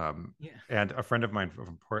 And a friend of mine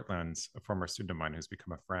from Portland, a former student of mine who's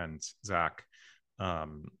become a friend, Zach,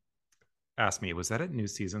 asked me, was that at New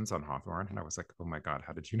Seasons on Hawthorne? And I was like, oh my God,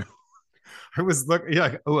 how did you know? I was looking,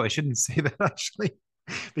 I shouldn't say that actually,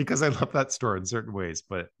 because I love that store in certain ways.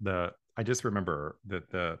 But I just remember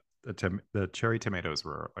that the cherry tomatoes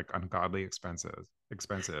were like ungodly expensive.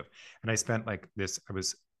 And I spent like this,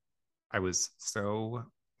 I was so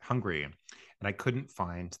hungry, and I couldn't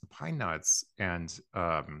find the pine nuts. And,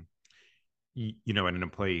 and an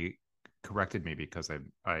employee corrected me because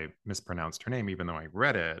I mispronounced her name, even though I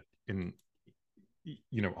read it in,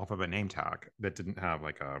 off of a name tag that didn't have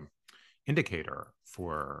like a indicator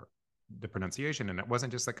for the pronunciation. And it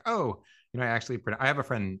wasn't just like, I have a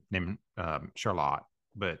friend named Charlotte,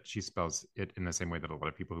 but she spells it in the same way that a lot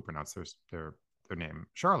of people who pronounce their name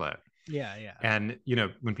Charlotte. Yeah. And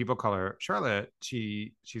when people call her Charlotte,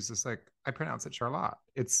 she's just like, I pronounce it Charlotte.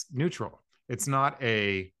 It's neutral. It's not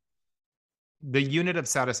the unit of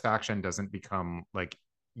satisfaction doesn't become like,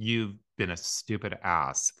 you've been a stupid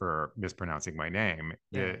ass for mispronouncing my name.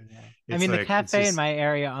 I mean, the cafe in my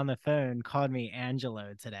area on the phone called me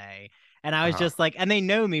Angelo today, and I was just like, and they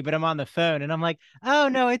know me, but I'm on the phone, and I'm like, oh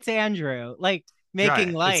no, it's Andrew, like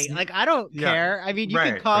making light. Like, I don't care. I mean, you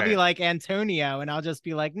can call me like Antonio, and I'll just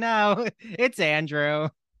be like, no, it's Andrew.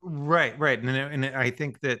 Right. And I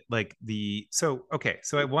think that like so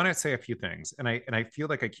I want to say a few things, and I feel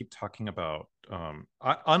like I keep talking about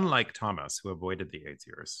unlike Thomas, who avoided the AIDS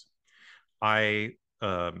years. I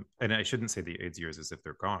and I shouldn't say the AIDS years as if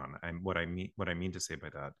they're gone. What I mean to say by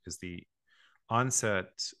that is the onset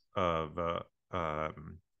of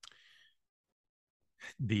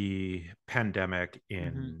the pandemic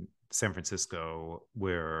in San Francisco,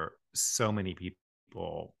 where so many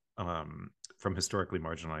people from historically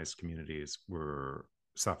marginalized communities were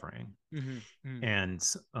suffering,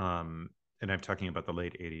 and I'm talking about the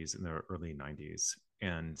late '80s and the early '90s,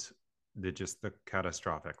 and the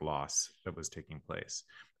catastrophic loss that was taking place.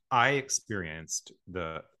 I experienced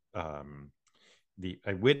I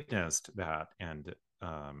witnessed that, and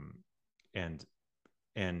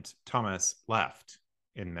and Thomas left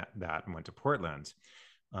in that and went to Portland,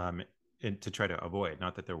 and to try to avoid.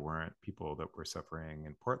 Not that there weren't people that were suffering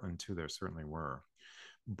in Portland too, there certainly were,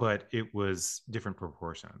 but it was different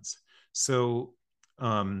proportions. So,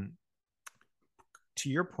 to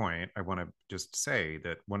your point, I want to just say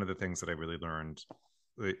that one of the things that I really learned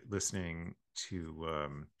listening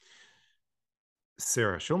to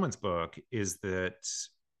Sarah Schulman's book is that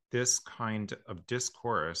this kind of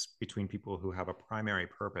discourse between people who have a primary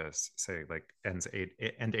purpose, say like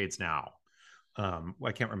end AIDS now.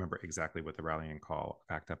 I can't remember exactly what the rallying call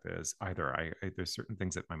ACT UP is either. There's certain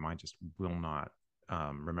things that my mind just will not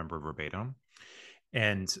remember verbatim,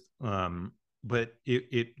 and but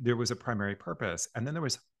there was a primary purpose, and then there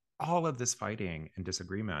was all of this fighting and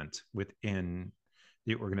disagreement within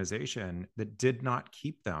the organization that did not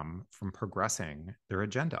keep them from progressing their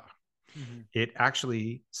agenda. It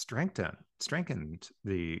actually strengthened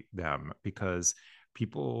them, because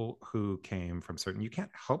people who came from certain, you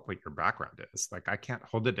can't help what your background is. Like, I can't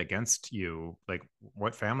hold it against you, like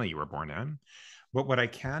what family you were born in. But what I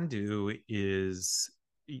can do is,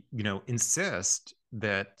 insist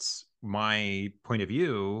that my point of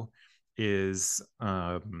view is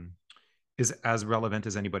as relevant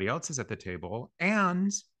as anybody else's at the table,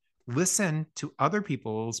 and listen to other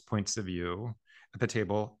people's points of view at the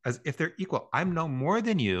table as if they're equal. I'm no more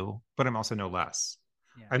than you, but I'm also no less.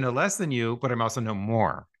 Yeah. I'm no less than you, but I'm also no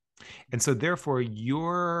more. And so therefore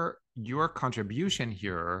your contribution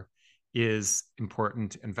here is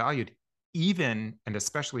important and valued, even and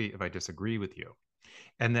especially if I disagree with you.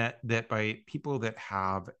 And that by people that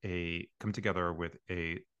have come together with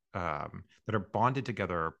that are bonded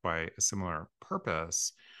together by a similar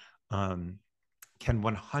purpose, can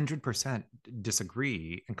 100%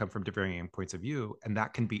 disagree and come from varying points of view, and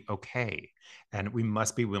that can be okay. And we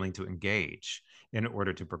must be willing to engage in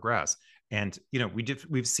order to progress. And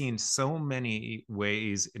we've seen so many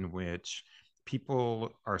ways in which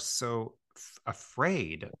people are so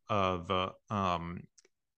afraid of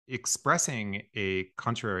expressing a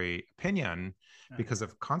contrary opinion because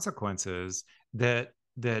of consequences, that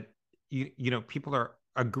people are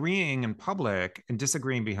agreeing in public and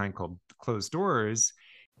disagreeing behind closed doors.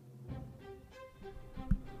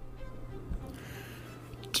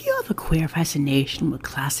 Do you have a queer fascination with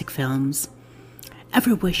classic films?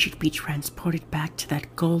 Ever wish you'd be transported back to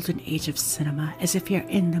that golden age of cinema as if you're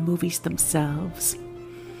in the movies themselves?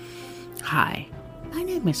 Hi, my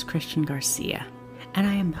name is Christian Garcia, and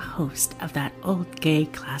I am the host of That Old Gay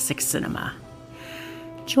Classic Cinema.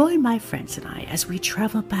 Join my friends and I as we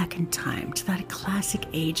travel back in time to that classic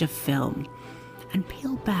age of film and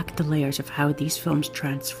peel back the layers of how these films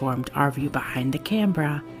transformed our view behind the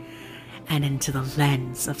camera and into the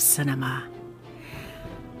lens of cinema.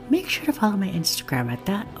 Make sure to follow my Instagram at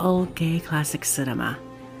That Old Gay Classic Cinema,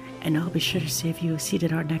 and I'll be sure to save you a seat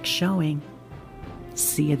at our next showing.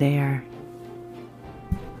 See you there.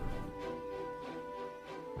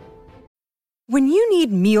 When you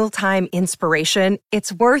need mealtime inspiration,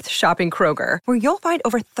 it's worth shopping Kroger, where you'll find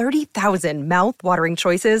over 30,000 mouth-watering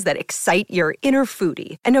choices that excite your inner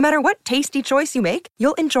foodie. And no matter what tasty choice you make,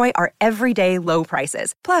 you'll enjoy our everyday low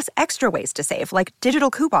prices, plus extra ways to save, like digital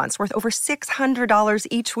coupons worth over $600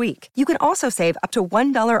 each week. You can also save up to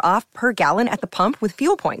 $1 off per gallon at the pump with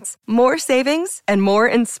fuel points. More savings and more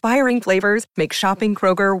inspiring flavors make shopping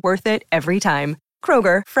Kroger worth it every time.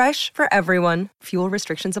 Kroger, fresh for everyone. Fuel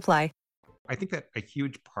restrictions apply. I think that a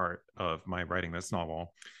huge part of my writing this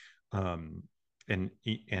novel, and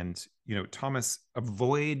Thomas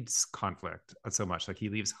avoids conflict so much. Like, he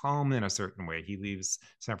leaves home in a certain way, he leaves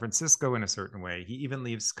San Francisco in a certain way, he even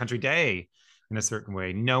leaves Country Day in a certain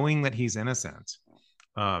way, knowing that he's innocent.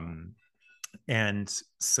 And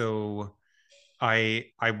so I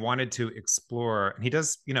wanted to explore, and he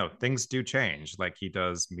does, things do change. Like, he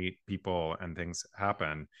does meet people and things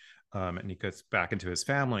happen. And he goes back into his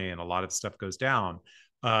family and a lot of stuff goes down.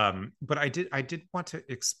 But I did want to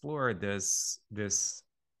explore this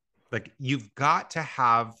like you've got to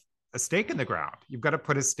have a stake in the ground. You've got to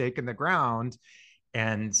put a stake in the ground.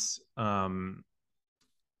 And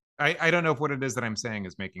I don't know if what it is that I'm saying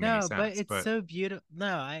is making any No, but sense, it's but so beautiful.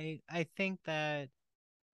 No, I think that,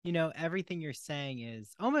 you know, everything you're saying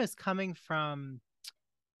is almost coming from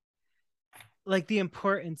like the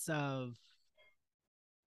importance of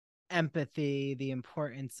empathy, the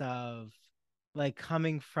importance of like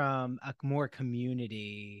coming from a more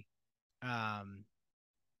community um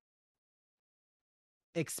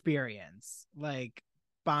experience, like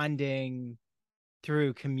bonding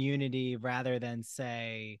through community rather than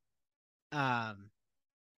say um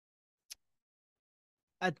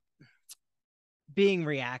a, being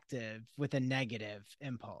reactive with a negative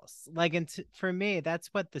impulse. Like, and for me,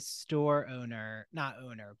 that's what the store owner, not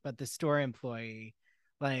owner, but the store employee,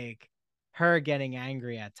 like her getting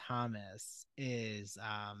angry at Thomas is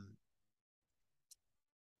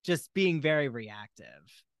just being very reactive.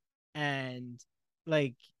 And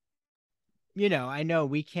like, you know, I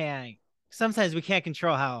know sometimes we can't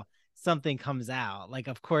control how something comes out. Like,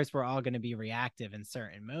 of course, we're all going to be reactive in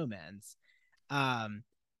certain moments. Um,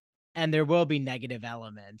 and there will be negative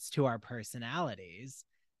elements to our personalities.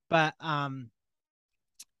 But I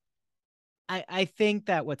think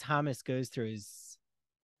that what Thomas goes through is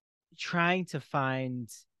trying to find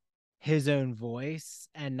his own voice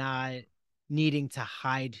and not needing to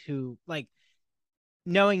hide who, like,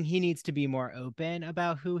 knowing he needs to be more open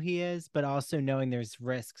about who he is, but also knowing there's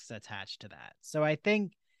risks attached to that. So I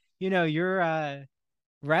think, you know, you're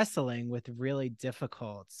wrestling with really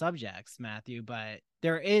difficult subjects, Matthew, but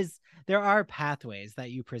there are pathways that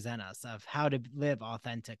you present us of how to live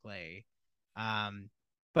authentically.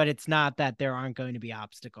 But it's not that there aren't going to be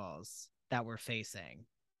obstacles that we're facing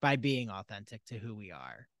by being authentic to who we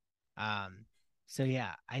are. So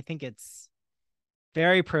yeah, I think it's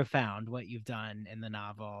very profound what you've done in the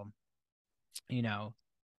novel. You know,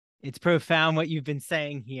 it's profound what you've been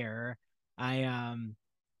saying here.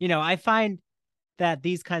 You know, I find that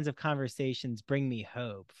these kinds of conversations bring me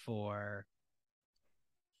hope for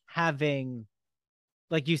having,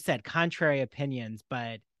 like you said, contrary opinions,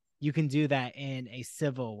 but you can do that in a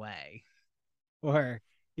civil way. Or,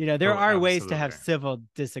 you know, there oh, are ways to have absolutely. civil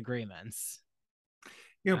disagreements.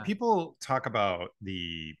 You know, people talk about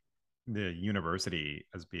the university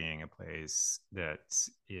as being a place that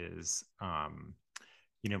is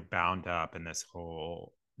you know, bound up in this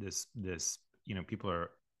whole this you know, people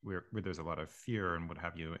are where there's a lot of fear and what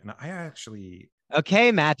have you. And I actually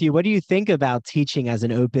Okay, Matthew, what do you think about teaching as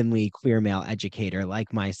an openly queer male educator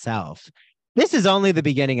like myself? This is only the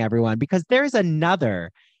beginning, everyone, because there's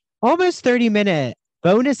another almost 30-minute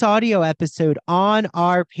bonus audio episode on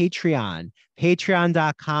our Patreon,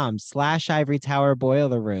 patreon.com/Ivory Tower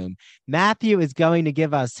Boiler Room. Matthew is going to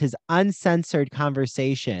give us his uncensored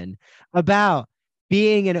conversation about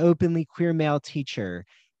being an openly queer male teacher,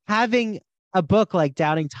 having a book like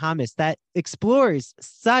Doubting Thomas that explores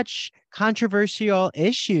such controversial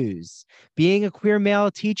issues, being a queer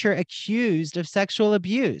male teacher accused of sexual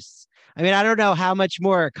abuse. I mean, I don't know how much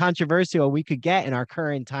more controversial we could get in our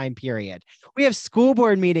current time period. We have school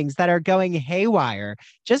board meetings that are going haywire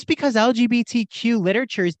just because LGBTQ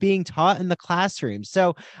literature is being taught in the classroom.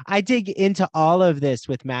 So I dig into all of this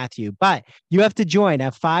with Matthew, but you have to join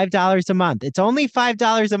at $5 a month. It's only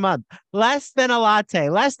 $5 a month, less than a latte,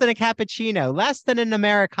 less than a cappuccino, less than an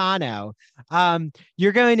Americano.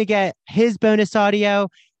 You're going to get his bonus audio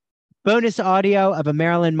of a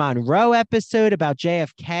Marilyn Monroe episode about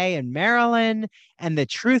JFK and Marilyn and the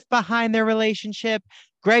truth behind their relationship,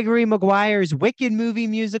 Gregory Maguire's Wicked movie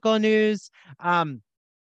musical news.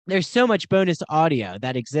 There's so much bonus audio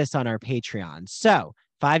that exists on our Patreon. So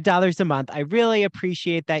 $5 a month. I really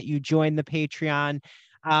appreciate that you joined the Patreon.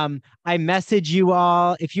 I message you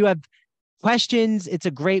all. If you have questions, it's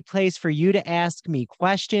a great place for you to ask me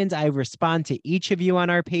questions. I respond to each of you on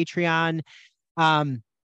our Patreon.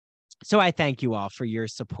 So I thank you all for your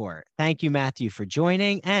support. Thank you, Matthew, for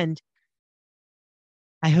joining. And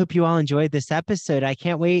I hope you all enjoyed this episode. I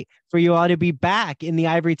can't wait for you all to be back in the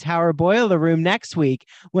Ivory Tower Boiler Room next week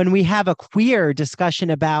when we have a queer discussion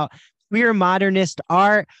about queer modernist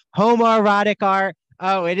art, homoerotic art.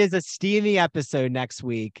 Oh, it is a steamy episode next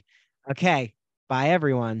week. Okay. Bye,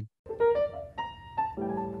 everyone.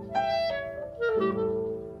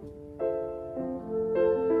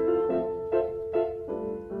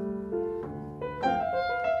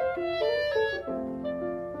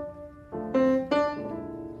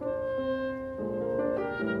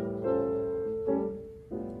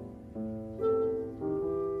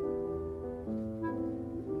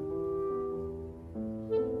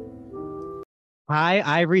 Hi,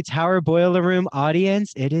 Ivory Tower Boiler Room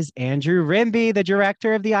audience. It is Andrew Rimby, the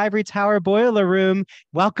director of the Ivory Tower Boiler Room.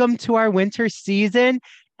 Welcome to our winter season.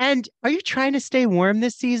 And are you trying to stay warm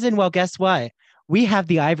this season? Well, guess what? We have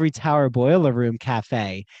the Ivory Tower Boiler Room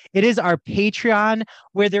Cafe. It is our Patreon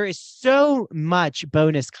where there is so much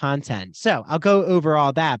bonus content. So I'll go over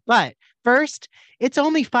all that. But first, it's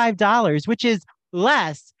only $5, which is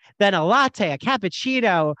less than a latte, a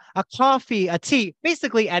cappuccino, a coffee, a tea,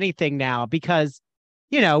 basically anything now because,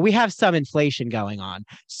 we have some inflation going on.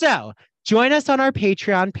 So join us on our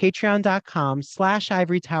Patreon,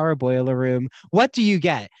 patreon.com/Ivory Tower Boiler Room. What do you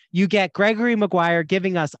get? You get Gregory Maguire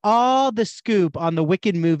giving us all the scoop on the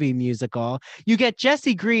Wicked movie musical. You get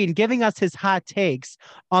Jesse Green giving us his hot takes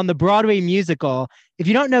on the Broadway musical. If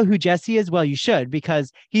you don't know who Jesse is, well, you should,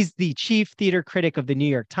 because he's the chief theater critic of the New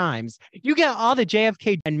York Times. You get all the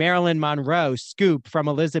JFK and Marilyn Monroe scoop from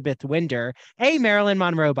Elizabeth Winder, a Marilyn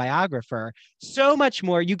Monroe biographer. So much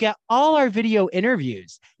more. You get all our video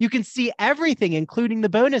interviews. You can see everything, including the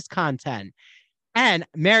bonus content. And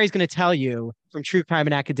Mary's going to tell you from True Crime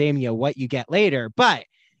and Academia what you get later. But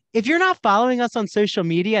if you're not following us on social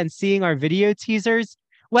media and seeing our video teasers,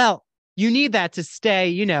 well, you need that to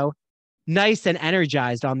stay, nice and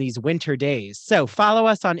energized on these winter days. So follow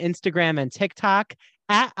us on Instagram and TikTok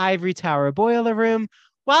at Ivory Tower Boiler Room.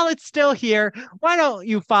 While it's still here, why don't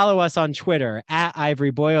you follow us on Twitter at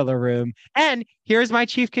Ivory Boiler Room? And here's my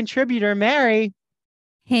chief contributor, Mary.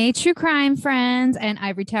 Hey, True Crime friends and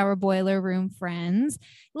Ivory Tower Boiler Room friends.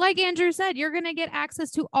 Like Andrew said, you're going to get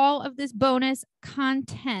access to all of this bonus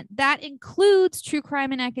content. That includes True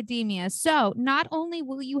Crime and Academia. So not only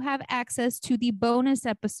will you have access to the bonus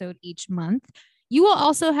episode each month, you will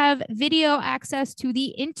also have video access to the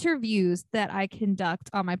interviews that I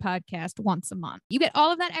conduct on my podcast once a month. You get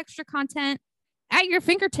all of that extra content at your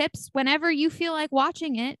fingertips whenever you feel like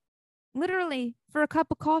watching it, literally for a cup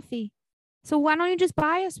of coffee. So why don't you just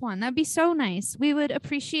buy us one? That'd be so nice. We would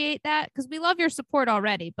appreciate that because we love your support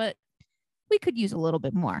already, but we could use a little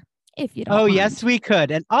bit more if you don't mind. Yes, we could.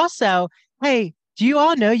 And also, hey, do you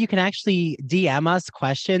all know you can actually DM us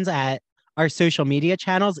questions at our social media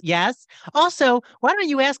channels? Yes. Also, why don't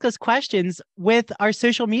you ask us questions with our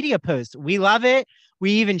social media posts? We love it.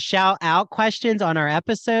 We even shout out questions on our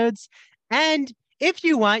episodes. And if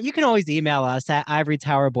you want, you can always email us at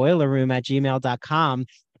ivorytowerboilerroom@gmail.com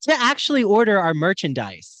to actually order our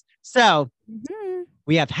merchandise. So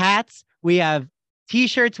we have hats, we have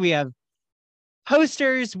t-shirts, we have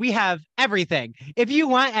posters, we have everything. If you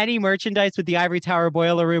want any merchandise with the Ivory Tower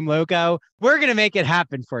Boiler Room logo, we're going to make it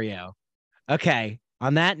happen for you. Okay,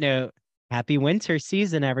 on that note, happy winter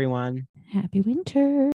season, everyone. Happy winter.